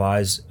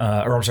decentralized,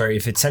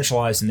 if it's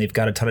centralized and they've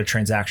got a ton of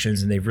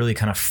transactions and they've really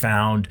kind of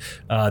found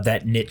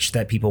that niche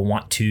that people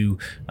want to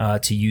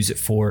use it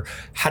for.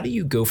 How do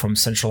you go from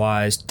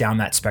centralized down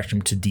that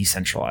spectrum to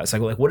decentralized?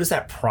 Like what does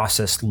that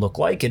process look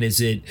like? And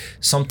is it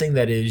something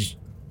that is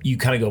you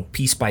kind of go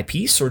piece by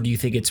piece, or do you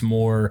think it's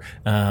more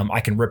I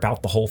can rip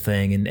out the whole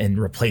thing and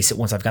replace it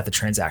once I've got the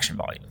transaction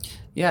volume?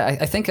 Yeah,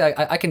 I think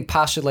I can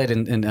postulate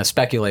and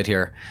speculate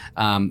here.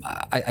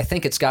 I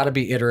think it's got to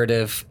be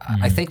iterative.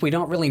 I think we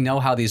don't really know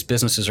how these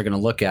businesses are going to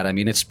look at it. I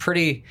mean, it's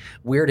pretty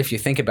weird if you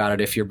think about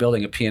it. If you're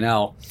building a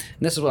P&L,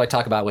 and this is what I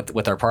talk about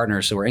with our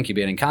partners who we're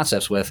incubating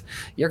concepts with,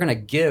 you're going to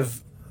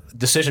give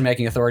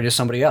decision-making authority to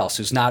somebody else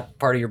who's not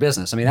part of your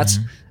business. I mean, that's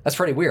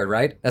pretty weird,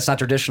 right? That's not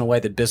traditional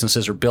way that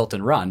businesses are built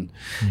and run.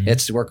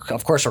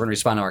 Of course, we're going to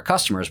respond to our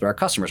customers, but our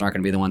customers aren't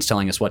going to be the ones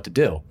telling us what to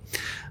do.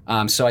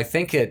 So I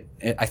think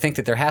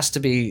that there has to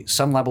be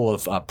some level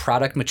of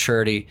product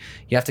maturity.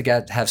 You have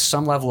to have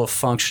some level of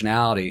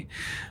functionality,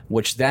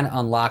 which then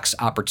unlocks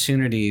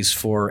opportunities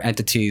for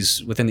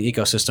entities within the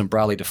ecosystem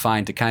broadly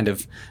defined to kind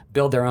of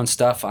build their own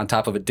stuff on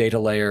top of a data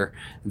layer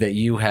that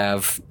you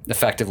have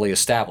effectively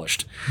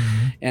established.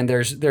 And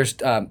there's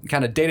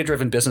kind of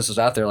data-driven businesses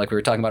out there, like we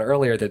were talking about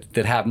earlier,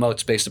 that have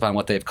moats based upon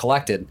what they've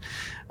collected.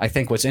 I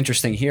think what's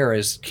interesting here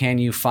is, can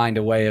you find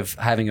a way of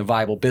having a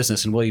viable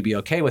business, and will you be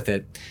okay with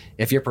it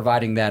if you're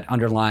providing that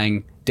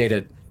underlying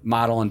data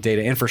model and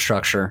data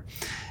infrastructure,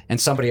 and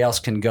somebody else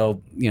can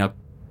go,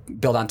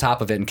 build on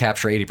top of it and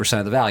capture 80%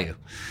 of the value.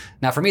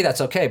 Now, for me,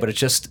 that's okay, but it's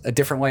just a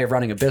different way of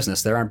running a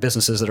business. There aren't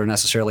businesses that are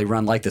necessarily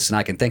run like this, and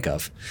I can think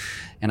of.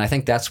 And I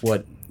think that's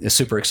what is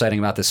super exciting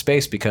about this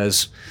space,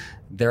 because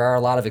there are a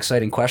lot of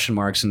exciting question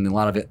marks and a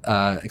lot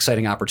of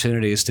exciting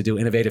opportunities to do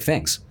innovative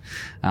things,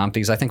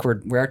 because I think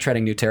we are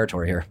treading new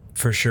territory here.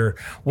 For sure.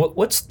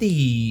 What's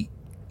the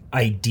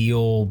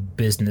ideal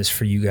business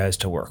for you guys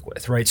to work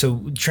with, right?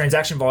 So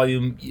transaction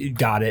volume, you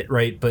got it,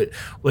 right? But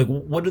like,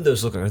 what do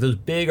those look like? Are those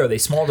big? Are they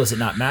small? Does it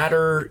not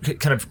matter?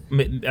 Kind of,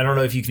 I don't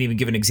know if you can even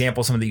give an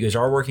example of some of that you guys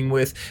are working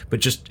with, but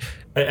just,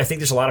 I think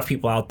there's a lot of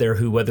people out there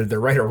who, whether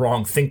they're right or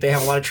wrong, think they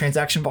have a lot of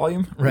transaction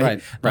volume,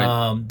 right?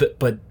 Right.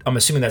 But I'm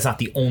assuming that's not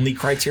the only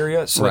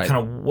criteria. So like,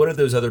 kind of, what are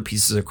those other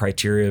pieces of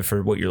criteria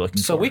for what you're looking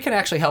for? So we can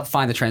actually help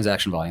find the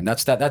transaction volume.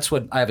 That's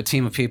what I have a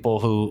team of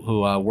people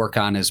who work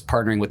on, is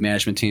partnering with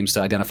management teams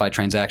to identify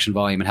transaction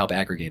volume and help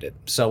aggregate it.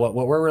 So what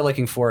we're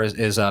looking for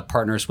is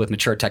partners with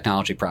mature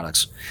technology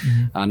products,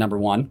 number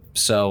one.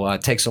 So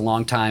it takes a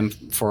long time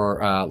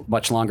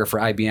much longer for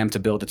IBM to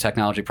build a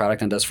technology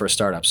product than it does for a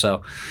startup.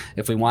 So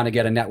if we want to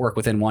get a network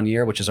within 1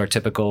 year, which is our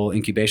typical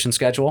incubation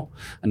schedule,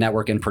 a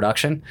network in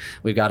production,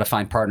 we've got to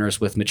find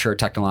partners with mature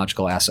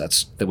technological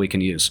assets that we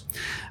can use.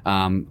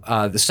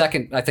 The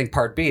second, I think,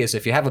 part B is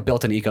if you have a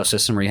built-in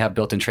ecosystem or you have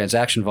built-in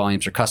transaction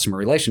volumes or customer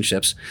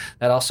relationships,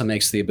 that also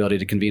makes the ability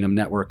to convene a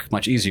network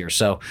much easier. easier.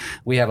 So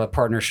we have a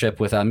partnership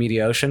with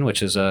MediaOcean,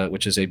 which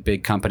is a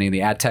big company in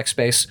the ad tech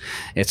space.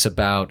 It's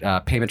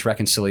about payments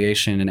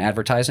reconciliation and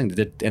advertising,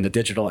 and the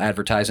digital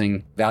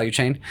advertising value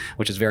chain,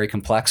 which is very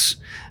complex,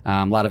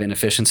 a lot of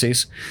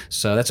inefficiencies.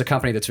 So that's a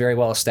company that's very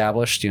well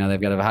established.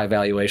 They've got a high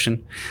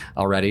valuation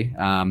already,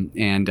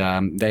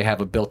 and they have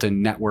a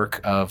built-in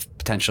network of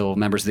potential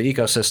members of the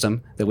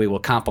ecosystem that we will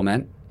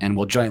complement, and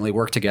we'll jointly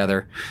work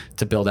together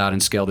to build out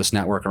and scale this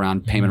network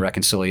around payment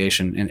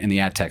reconciliation in the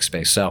ad tech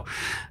space. So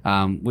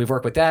we've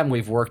worked with them.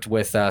 We've worked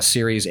with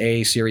Series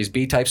A, Series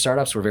B type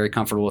startups. We're very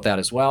comfortable with that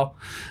as well.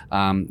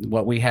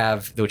 What we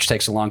have, which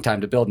takes a long time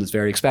to build and is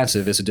very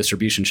expensive, is a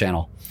distribution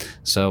channel.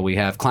 So we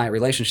have client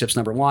relationships,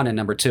 number one, and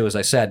number two, as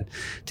I said,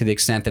 to the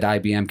extent that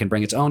IBM can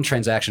bring its own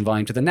transaction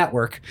volume to the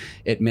network,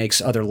 it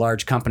makes other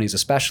large companies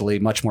especially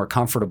much more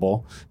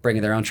comfortable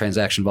bringing their own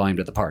transaction volume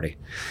to the party.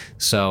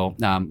 So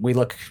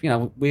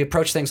we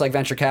approach things like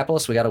venture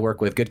capitalists. We got to work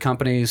with good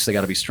companies. They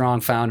got to be strong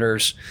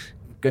founders,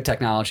 good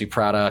technology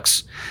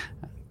products.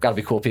 Got to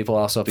be cool people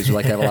also, because we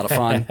like to have a lot of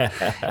fun.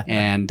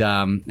 And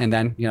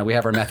then we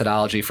have our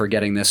methodology for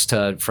getting this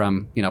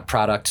from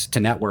product to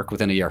network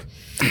within a year.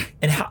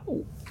 And how,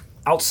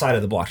 outside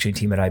of the blockchain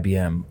team at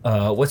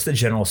IBM, what's the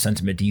general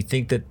sentiment? Do you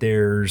think that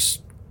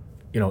there's,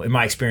 in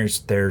my experience,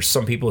 there's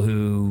some people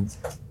who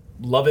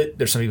love it,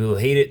 there's some people who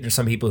hate it, there's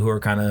some people who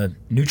are kind of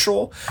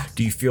neutral?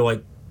 Do you feel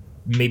like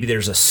maybe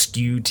there's a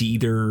skew to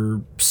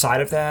either side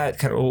of that?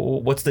 Kind of,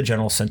 what's the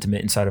general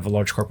sentiment inside of a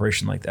large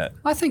corporation like that?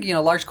 I think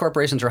large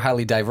corporations are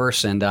highly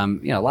diverse, and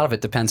a lot of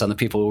it depends on the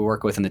people we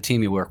work with and the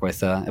team you work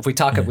with. If we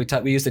talk,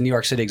 we use the New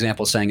York City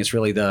example, saying it's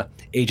really the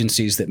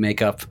agencies that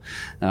make up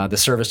the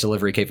service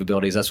delivery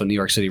capabilities. That's what New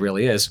York City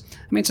really is.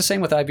 I mean, it's the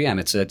same with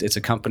IBM. It's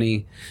a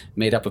company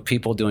made up of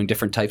people doing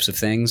different types of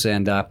things,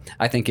 and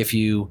I think if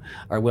you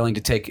are willing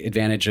to take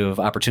advantage of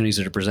opportunities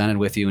that are presented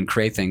with you and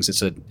create things,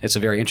 it's a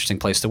very interesting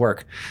place to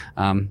work.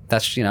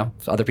 That's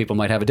other people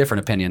might have a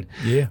different opinion.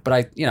 Yeah. But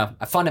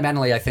I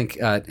fundamentally think,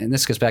 and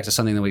this gets back to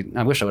something that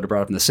I wish I would have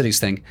brought up in the cities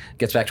thing.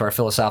 Gets back to our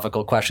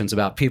philosophical questions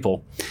about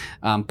people.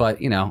 But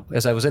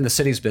as I was in the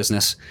cities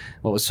business,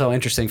 what was so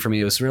interesting for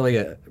me, it was really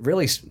a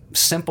really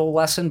simple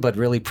lesson, but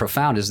really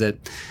profound, is that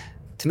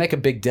to make a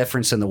big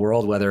difference in the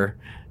world, whether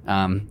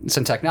it's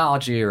in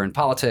technology or in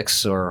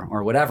politics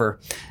or whatever,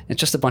 it's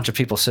just a bunch of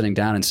people sitting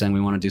down and saying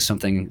we want to do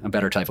something a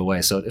better type of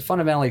way. So it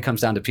fundamentally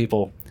comes down to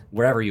people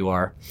wherever you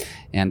are,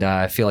 and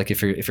I feel like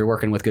if you're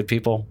working with good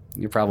people,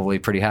 you're probably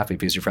pretty happy,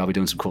 because you're probably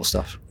doing some cool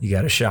stuff. You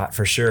got a shot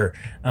for sure.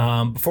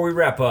 Before we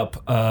wrap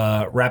up,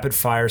 rapid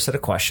fire set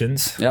of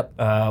questions. Yep.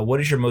 What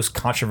is your most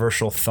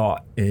controversial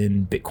thought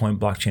in Bitcoin,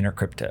 blockchain, or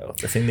crypto?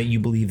 The thing that you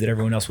believe that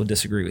everyone else would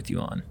disagree with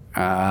you on?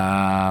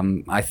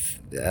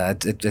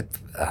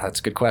 That's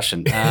a good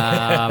question.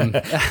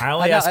 I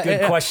only ask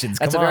good questions.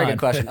 That's a very good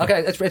question.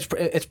 Okay,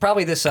 it's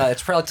probably this.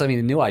 It's probably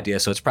a new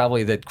idea. So it's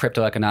probably that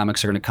crypto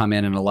economics are going to come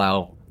in and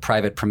allow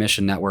private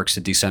permission networks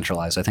to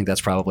decentralize. I think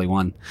that's probably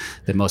one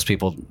that most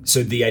people.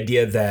 So the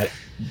idea that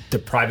the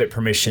private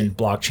permission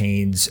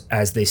blockchains,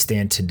 as they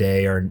stand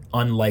today, are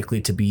unlikely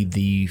to be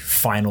the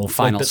final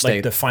state,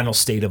 like the final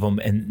state of them,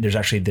 and there's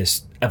actually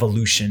this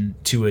evolution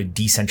to a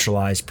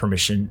decentralized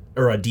permission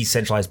or a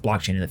decentralized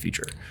blockchain in the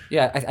future.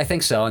 Yeah, I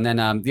think so. And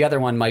then the other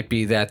one might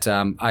be that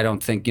I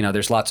don't think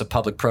there's lots of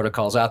public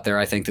protocols out there.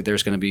 I think that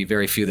there's going to be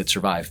very few that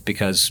survive,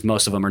 because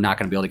most of them are not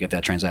going to be able to get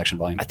that transaction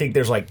volume. I think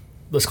there's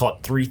let's call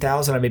it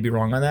 3,000. I may be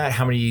wrong on that.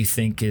 How many do you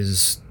think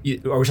is?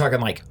 Are we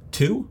talking like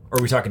 2? Or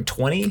are we talking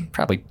 20?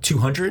 Probably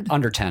 200.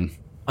 Under 10.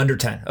 Under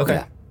 10. Okay.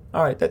 Yeah.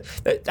 All right. That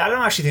I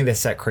don't actually think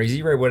that's that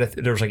crazy, right? What if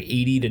there was like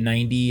 80 to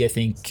 90? I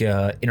think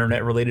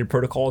internet-related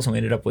protocols, and we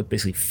ended up with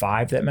basically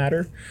 5 that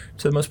matter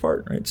to the most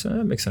part, right? So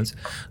that makes sense.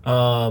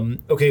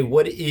 Okay.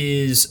 What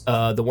is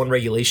the one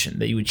regulation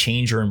that you would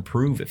change or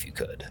improve if you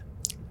could?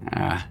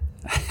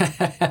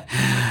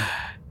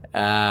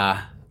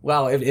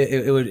 Well,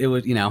 it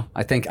would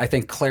I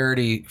think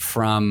clarity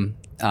from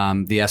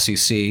the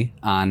SEC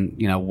on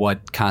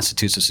what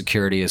constitutes a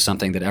security is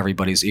something that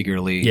everybody's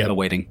eagerly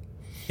awaiting.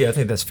 Yeah, I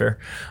think that's fair.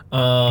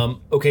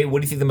 Okay,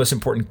 what do you think the most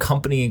important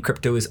company in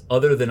crypto is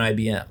other than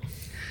IBM?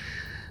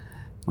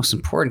 Most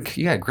important,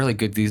 really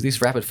good.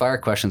 These rapid fire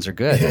questions are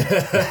good.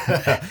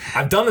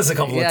 I've done this a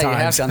couple of times. Yeah, you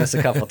have done this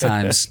a couple of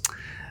times.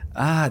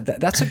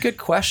 That's a good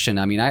question.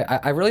 I mean,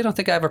 I really don't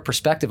think I have a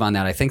perspective on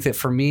that. I think that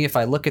for me, if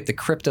I look at the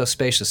crypto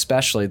space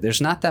especially, there's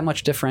not that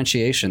much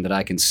differentiation that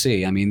I can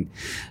see. I mean,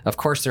 of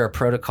course, there are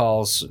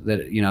protocols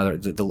that,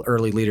 the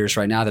early leaders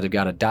right now that have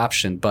got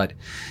adoption, but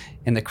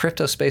in the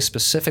crypto space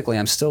specifically,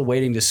 I'm still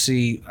waiting to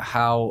see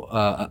how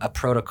a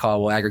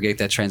protocol will aggregate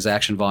that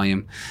transaction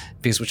volume,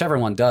 because whichever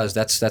one does,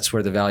 that's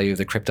where the value of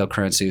the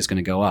cryptocurrency is going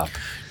to go up.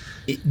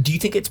 Do you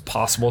think it's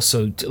possible?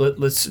 So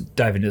let's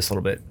dive into this a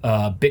little bit.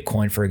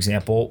 Bitcoin, for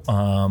example,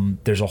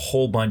 there's a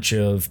whole bunch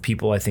of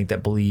people, I think,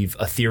 that believe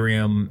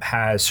Ethereum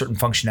has certain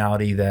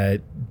functionality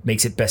that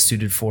makes it best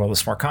suited for all the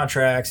smart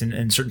contracts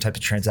and certain types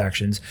of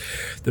transactions.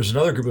 There's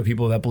another group of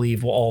people that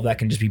believe, well, all of that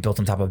can just be built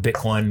on top of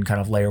Bitcoin,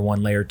 kind of layer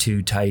 1, layer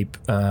 2 type,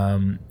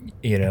 different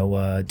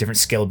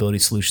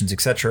scalability solutions, et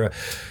cetera.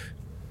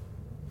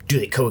 do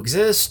they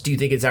coexist? Do you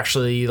think it's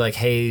actually like,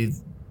 hey,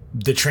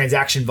 the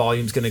transaction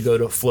volume is going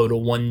to flow to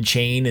one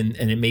chain and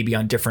it may be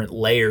on different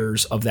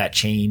layers of that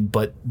chain,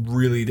 but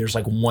really there's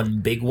like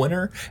one big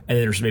winner and then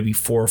there's maybe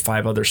 4 or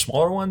 5 other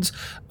smaller ones?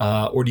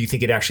 Or do you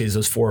think it actually is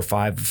those 4 or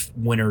 5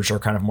 winners are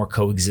kind of more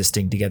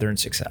coexisting together in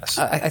success?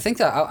 I think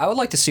that I would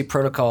like to see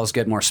protocols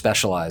get more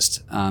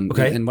specialized.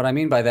 Okay. And what I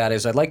mean by that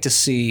is I'd like to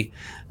see,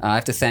 I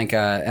have to thank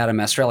Adam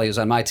Mastrelli, who's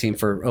on my team,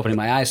 for opening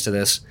my eyes to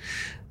this.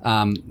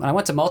 When I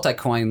went to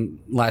Multicoin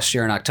last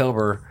year in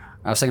October,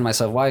 I was thinking to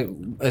myself, why,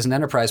 as an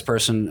enterprise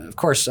person, of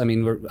course, I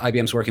mean,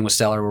 IBM's working with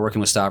Stellar, we're working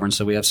with Sovereign,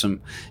 so we have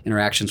some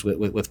interactions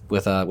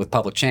with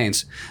public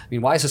chains. I mean,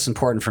 why is this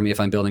important for me if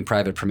I'm building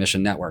private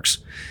permission networks?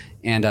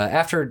 And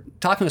after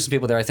talking with some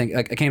people there, I think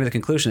I came to the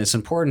conclusion it's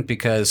important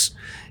because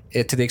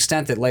to the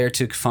extent that layer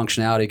 2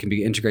 functionality can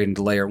be integrated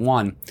into layer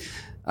 1,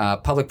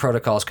 public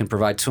protocols can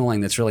provide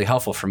tooling that's really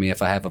helpful for me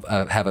if I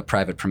have a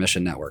private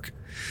permission network.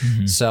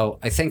 Mm-hmm. So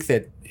I think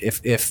that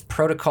if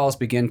protocols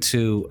begin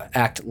to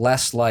act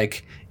less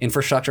like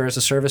infrastructure as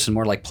a service and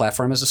more like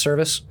platform as a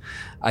service,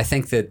 I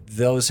think that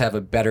those have a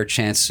better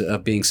chance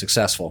of being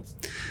successful.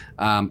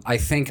 I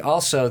think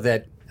also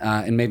that,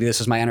 and maybe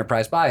this is my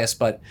enterprise bias,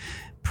 but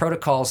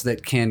protocols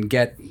that can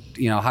get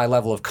high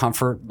level of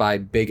comfort by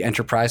big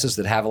enterprises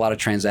that have a lot of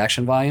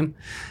transaction volume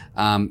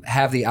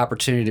have the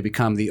opportunity to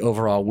become the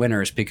overall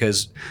winners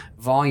because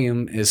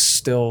volume is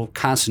still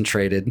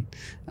concentrated,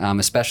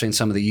 especially in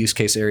some of the use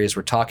case areas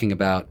we're talking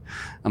about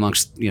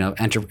amongst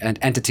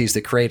entities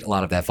that create a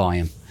lot of that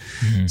volume.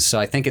 Mm-hmm. So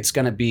I think it's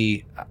going to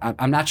be,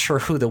 I'm not sure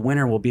who the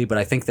winner will be, but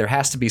I think there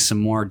has to be some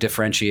more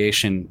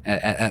differentiation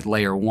at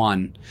layer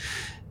 1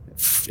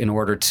 in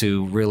order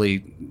to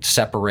really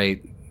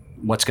separate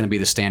what's going to be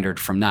the standard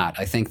from not.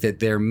 I think that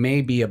there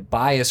may be a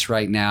bias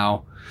right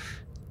now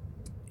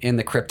in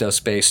the crypto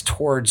space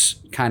towards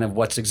kind of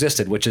what's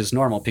existed, which is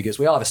normal because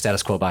we all have a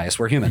status quo bias.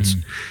 We're humans.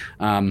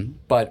 Mm-hmm.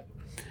 But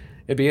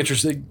it'd be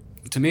interesting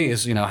to me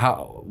is,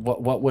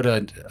 what would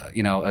a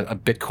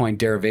Bitcoin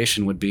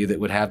derivation would be that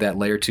would have that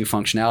layer 2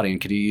 functionality,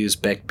 and could you use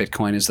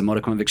Bitcoin as the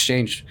modicum of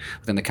exchange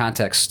within the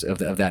context of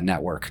that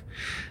network?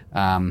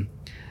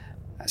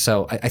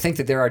 So I think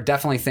that there are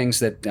definitely things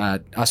that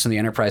us in the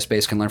enterprise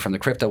space can learn from the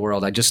crypto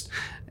world.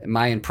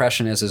 My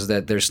impression is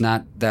that there's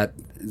not that.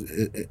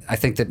 I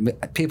think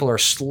that people are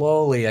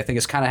slowly, I think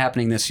it's kind of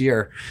happening this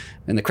year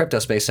in the crypto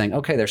space, saying,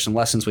 okay, there's some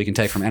lessons we can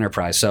take from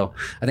enterprise. So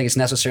I think it's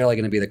necessarily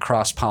going to be the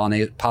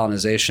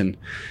cross-pollination,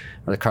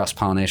 or the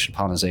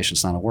cross-pollination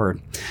is not a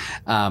word.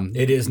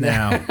 It is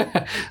now.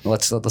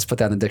 Let's put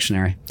that in the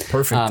dictionary.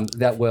 Perfect.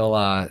 That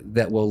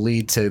will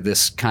lead to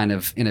this kind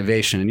of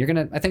innovation,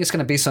 and I think it's going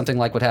to be something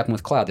like what happened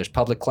with cloud. There's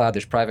public cloud,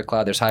 there's private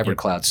cloud, there's hybrid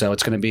cloud. So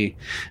it's going to be,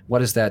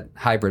 what is that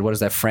hybrid? What does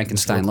that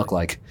Frankenstein look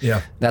like?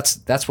 Yeah,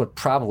 that's what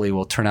probably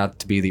will turn out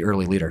to be the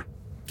early leader.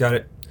 Got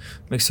it.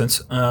 Makes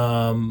sense.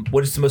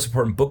 What is the most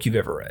important book you've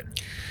ever read?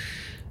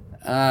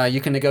 You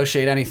Can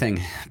Negotiate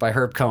Anything by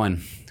Herb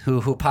Cohen,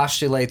 who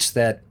postulates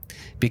that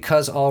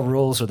because all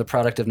rules are the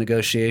product of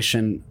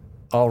negotiation,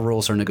 all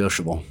rules are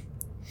negotiable.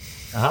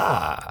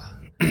 Ah,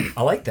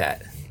 I like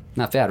that.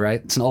 Not bad,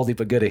 right? It's an oldie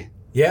but goodie.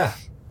 Yeah.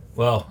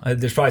 Well,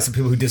 there's probably some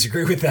people who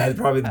disagree with that.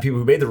 Probably the people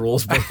who made the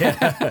rules, but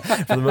yeah,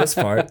 for the most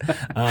part.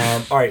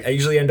 All right. I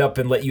usually end up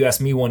and let you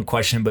ask me one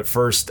question, but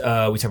first we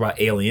talk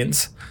about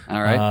aliens.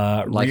 All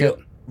right.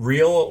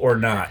 Real or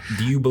not?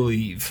 Do you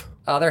believe?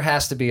 There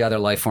has to be other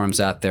life forms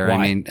out there. Why? I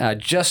mean,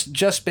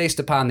 just based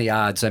upon the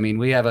odds. I mean,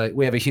 we have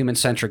a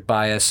human-centric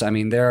bias. I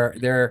mean,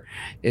 there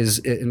is,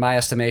 in my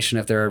estimation,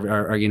 if there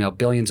are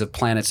billions of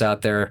planets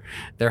out there,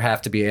 there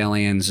have to be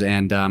aliens.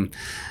 And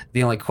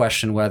the only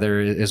question whether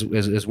is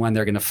when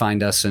they're going to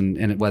find us,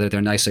 and whether they're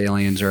nice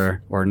aliens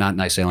or not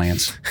nice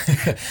aliens.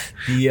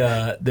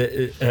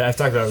 I've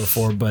talked about it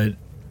before, but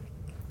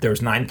there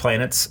was 9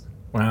 planets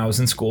when I was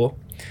in school.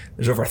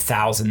 There's over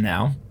 1,000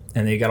 now,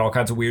 and they got all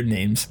kinds of weird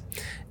names.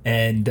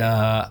 And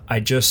I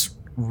just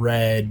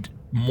read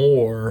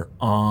more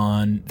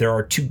on, there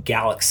are 2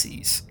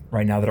 galaxies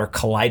right now that are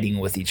colliding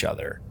with each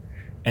other.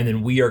 And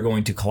then we are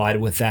going to collide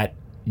with that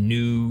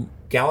new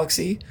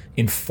galaxy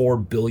in 4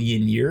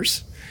 billion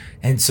years.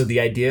 And so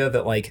the idea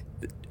that like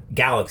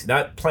galaxies,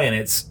 not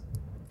planets,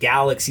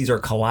 galaxies are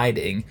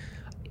colliding,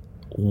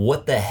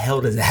 what the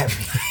hell does that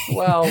mean?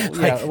 Well,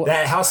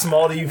 how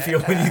small do you feel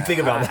when you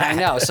think about that? I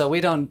know. So we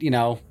don't,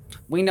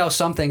 we know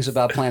some things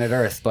about planet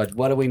Earth, but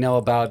what do we know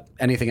about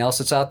anything else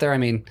that's out there? I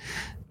mean,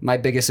 my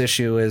biggest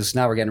issue is,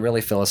 now we're getting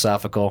really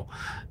philosophical,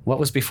 what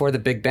was before the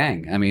Big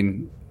Bang? I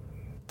mean,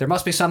 there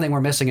must be something we're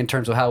missing in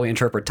terms of how we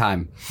interpret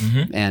time.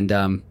 Mm-hmm.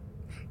 And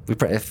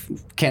if we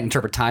can't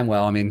interpret time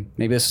well, I mean,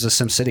 maybe this is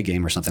a SimCity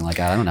game or something like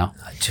that. I don't know.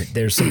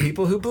 There's some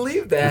people who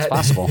believe that. It's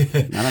possible.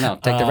 I don't know.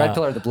 Take the red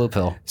pill or the blue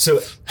pill.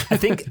 So I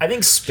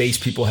think space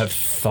people have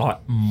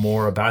thought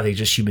more about it.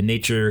 Just human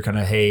nature, kind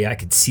of, hey, I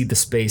could see the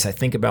space. I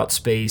think about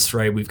space,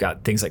 right? We've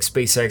got things like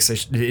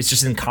SpaceX. It's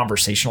just in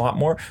conversation a lot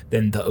more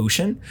than the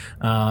ocean.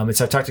 And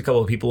so I've talked to a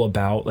couple of people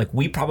about, like,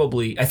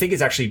 I think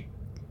it's actually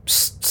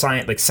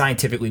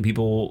scientifically,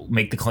 people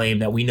make the claim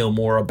that we know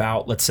more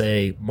about, let's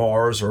say,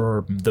 Mars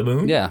or the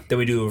moon than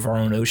we do of our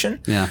own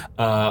ocean.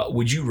 Yeah.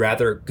 Would you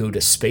rather go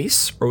to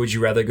space, or would you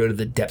rather go to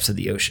the depths of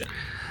the ocean?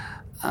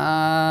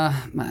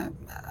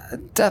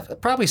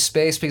 Probably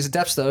space, because the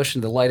depths of the ocean,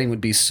 the lighting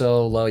would be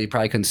so low you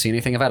probably couldn't see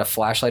anything. If I had a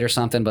flashlight or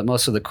something, but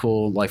most of the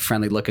cool, like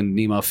friendly looking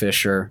Nemo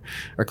fish are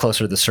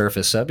closer to the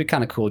surface. So it'd be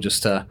kind of cool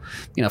just to,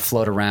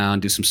 float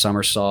around, do some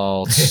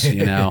somersaults,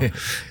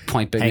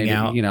 point big, hang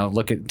maybe,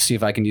 out. see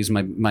if I can use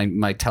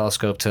my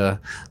telescope to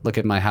look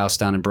at my house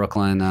down in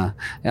Brooklyn. I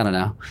don't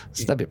know.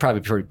 So that'd be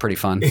probably pretty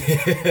fun.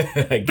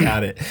 I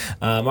got it.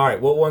 All right.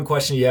 What one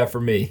question you have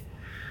for me?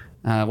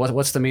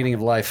 What's the meaning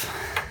of life?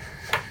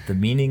 The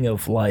meaning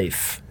of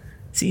life.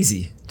 It's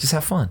easy. Just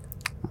have fun.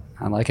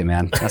 I like it,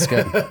 man. That's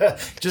good.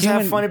 Just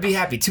have fun and be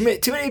happy. Too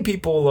many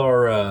people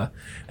are. I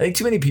think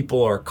too many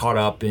people are caught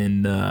up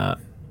in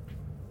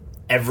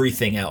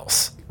everything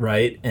else,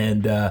 right?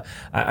 And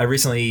I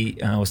recently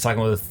was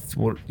talking with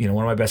one of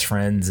my best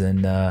friends,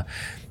 and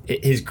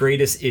his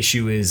greatest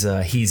issue is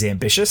he's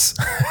ambitious,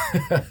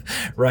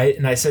 right?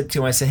 And I said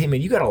to him, "Hey,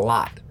 man, you got a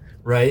lot,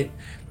 right?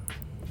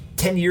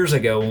 10 years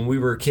ago, when we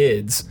were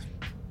kids,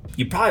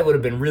 you probably would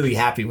have been really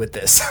happy with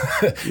this,"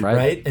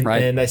 right?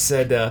 And I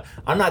said,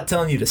 I'm not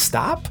telling you to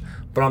stop,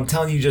 but I'm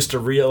telling you just to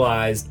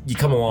realize you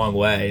come a long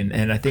way.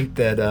 And I think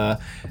that,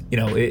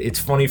 it's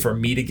funny for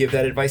me to give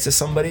that advice to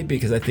somebody,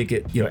 because I think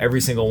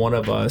every single one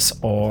of us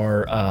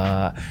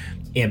are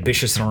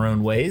ambitious in our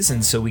own ways.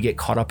 And so we get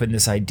caught up in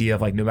this idea of,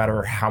 like, no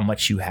matter how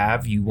much you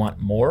have, you want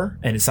more.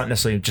 And it's not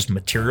necessarily just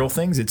material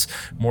things. It's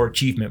more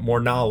achievement, more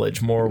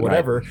knowledge, more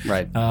whatever.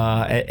 Right.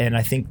 And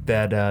I think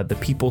that the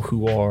people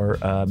who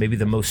are maybe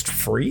the most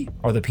free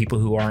are the people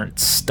who aren't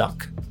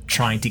stuck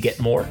trying to get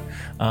more.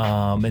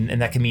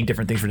 And that can mean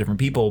different things for different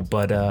people.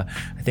 But I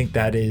think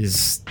that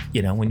is,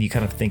 when you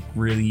kind of think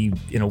really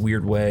in a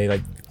weird way,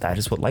 like, that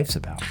is what life's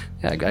about.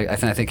 Yeah, I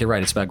think you're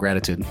right. It's about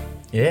gratitude.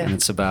 Yeah. And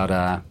it's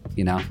about,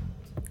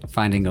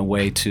 finding a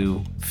way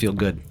to feel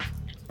good.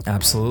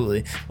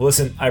 Absolutely. Well,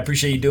 listen, I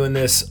appreciate you doing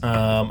this.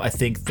 I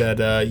think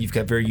that you've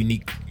got very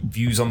unique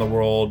views on the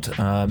world,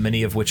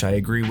 many of which I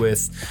agree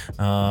with.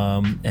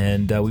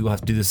 And we will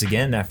have to do this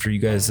again after you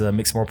guys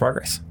make some more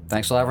progress.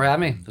 Thanks a lot for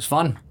having me. It was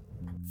fun.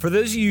 For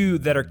those of you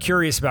that are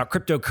curious about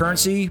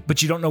cryptocurrency,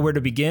 but you don't know where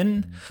to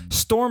begin,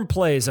 Storm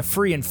Play is a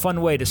free and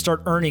fun way to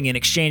start earning in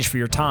exchange for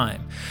your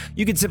time.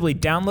 You can simply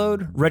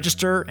download,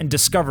 register, and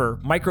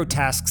discover micro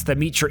tasks that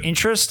meet your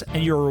interest,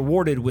 and you're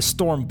rewarded with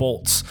Storm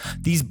Bolts.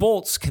 These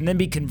bolts can then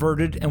be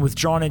converted and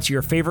withdrawn into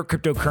your favorite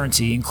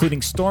cryptocurrency,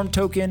 including Storm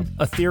Token,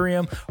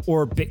 Ethereum,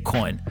 or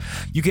Bitcoin.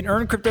 You can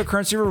earn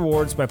cryptocurrency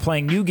rewards by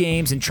playing new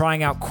games and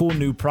trying out cool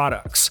new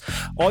products.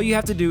 All you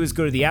have to do is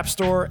go to the App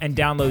Store and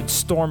download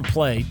Storm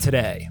Play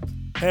today.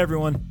 Hey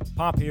everyone,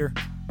 Pop here.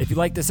 If you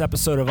like this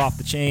episode of Off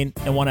the Chain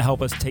and want to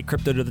help us take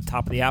crypto to the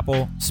top of the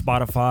Apple,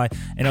 Spotify,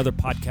 and other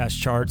podcast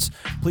charts,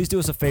 please do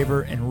us a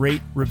favor and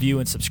rate, review,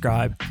 and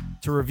subscribe.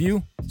 To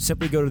review,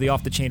 simply go to the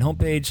Off the Chain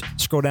homepage,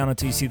 scroll down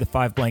until you see the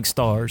 5 blank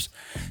stars.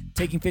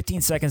 Taking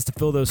 15 seconds to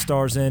fill those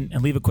stars in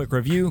and leave a quick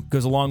review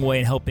goes a long way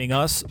in helping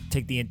us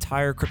take the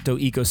entire crypto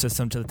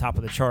ecosystem to the top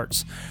of the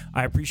charts.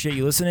 I appreciate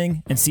you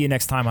listening, and see you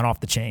next time on Off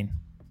the Chain.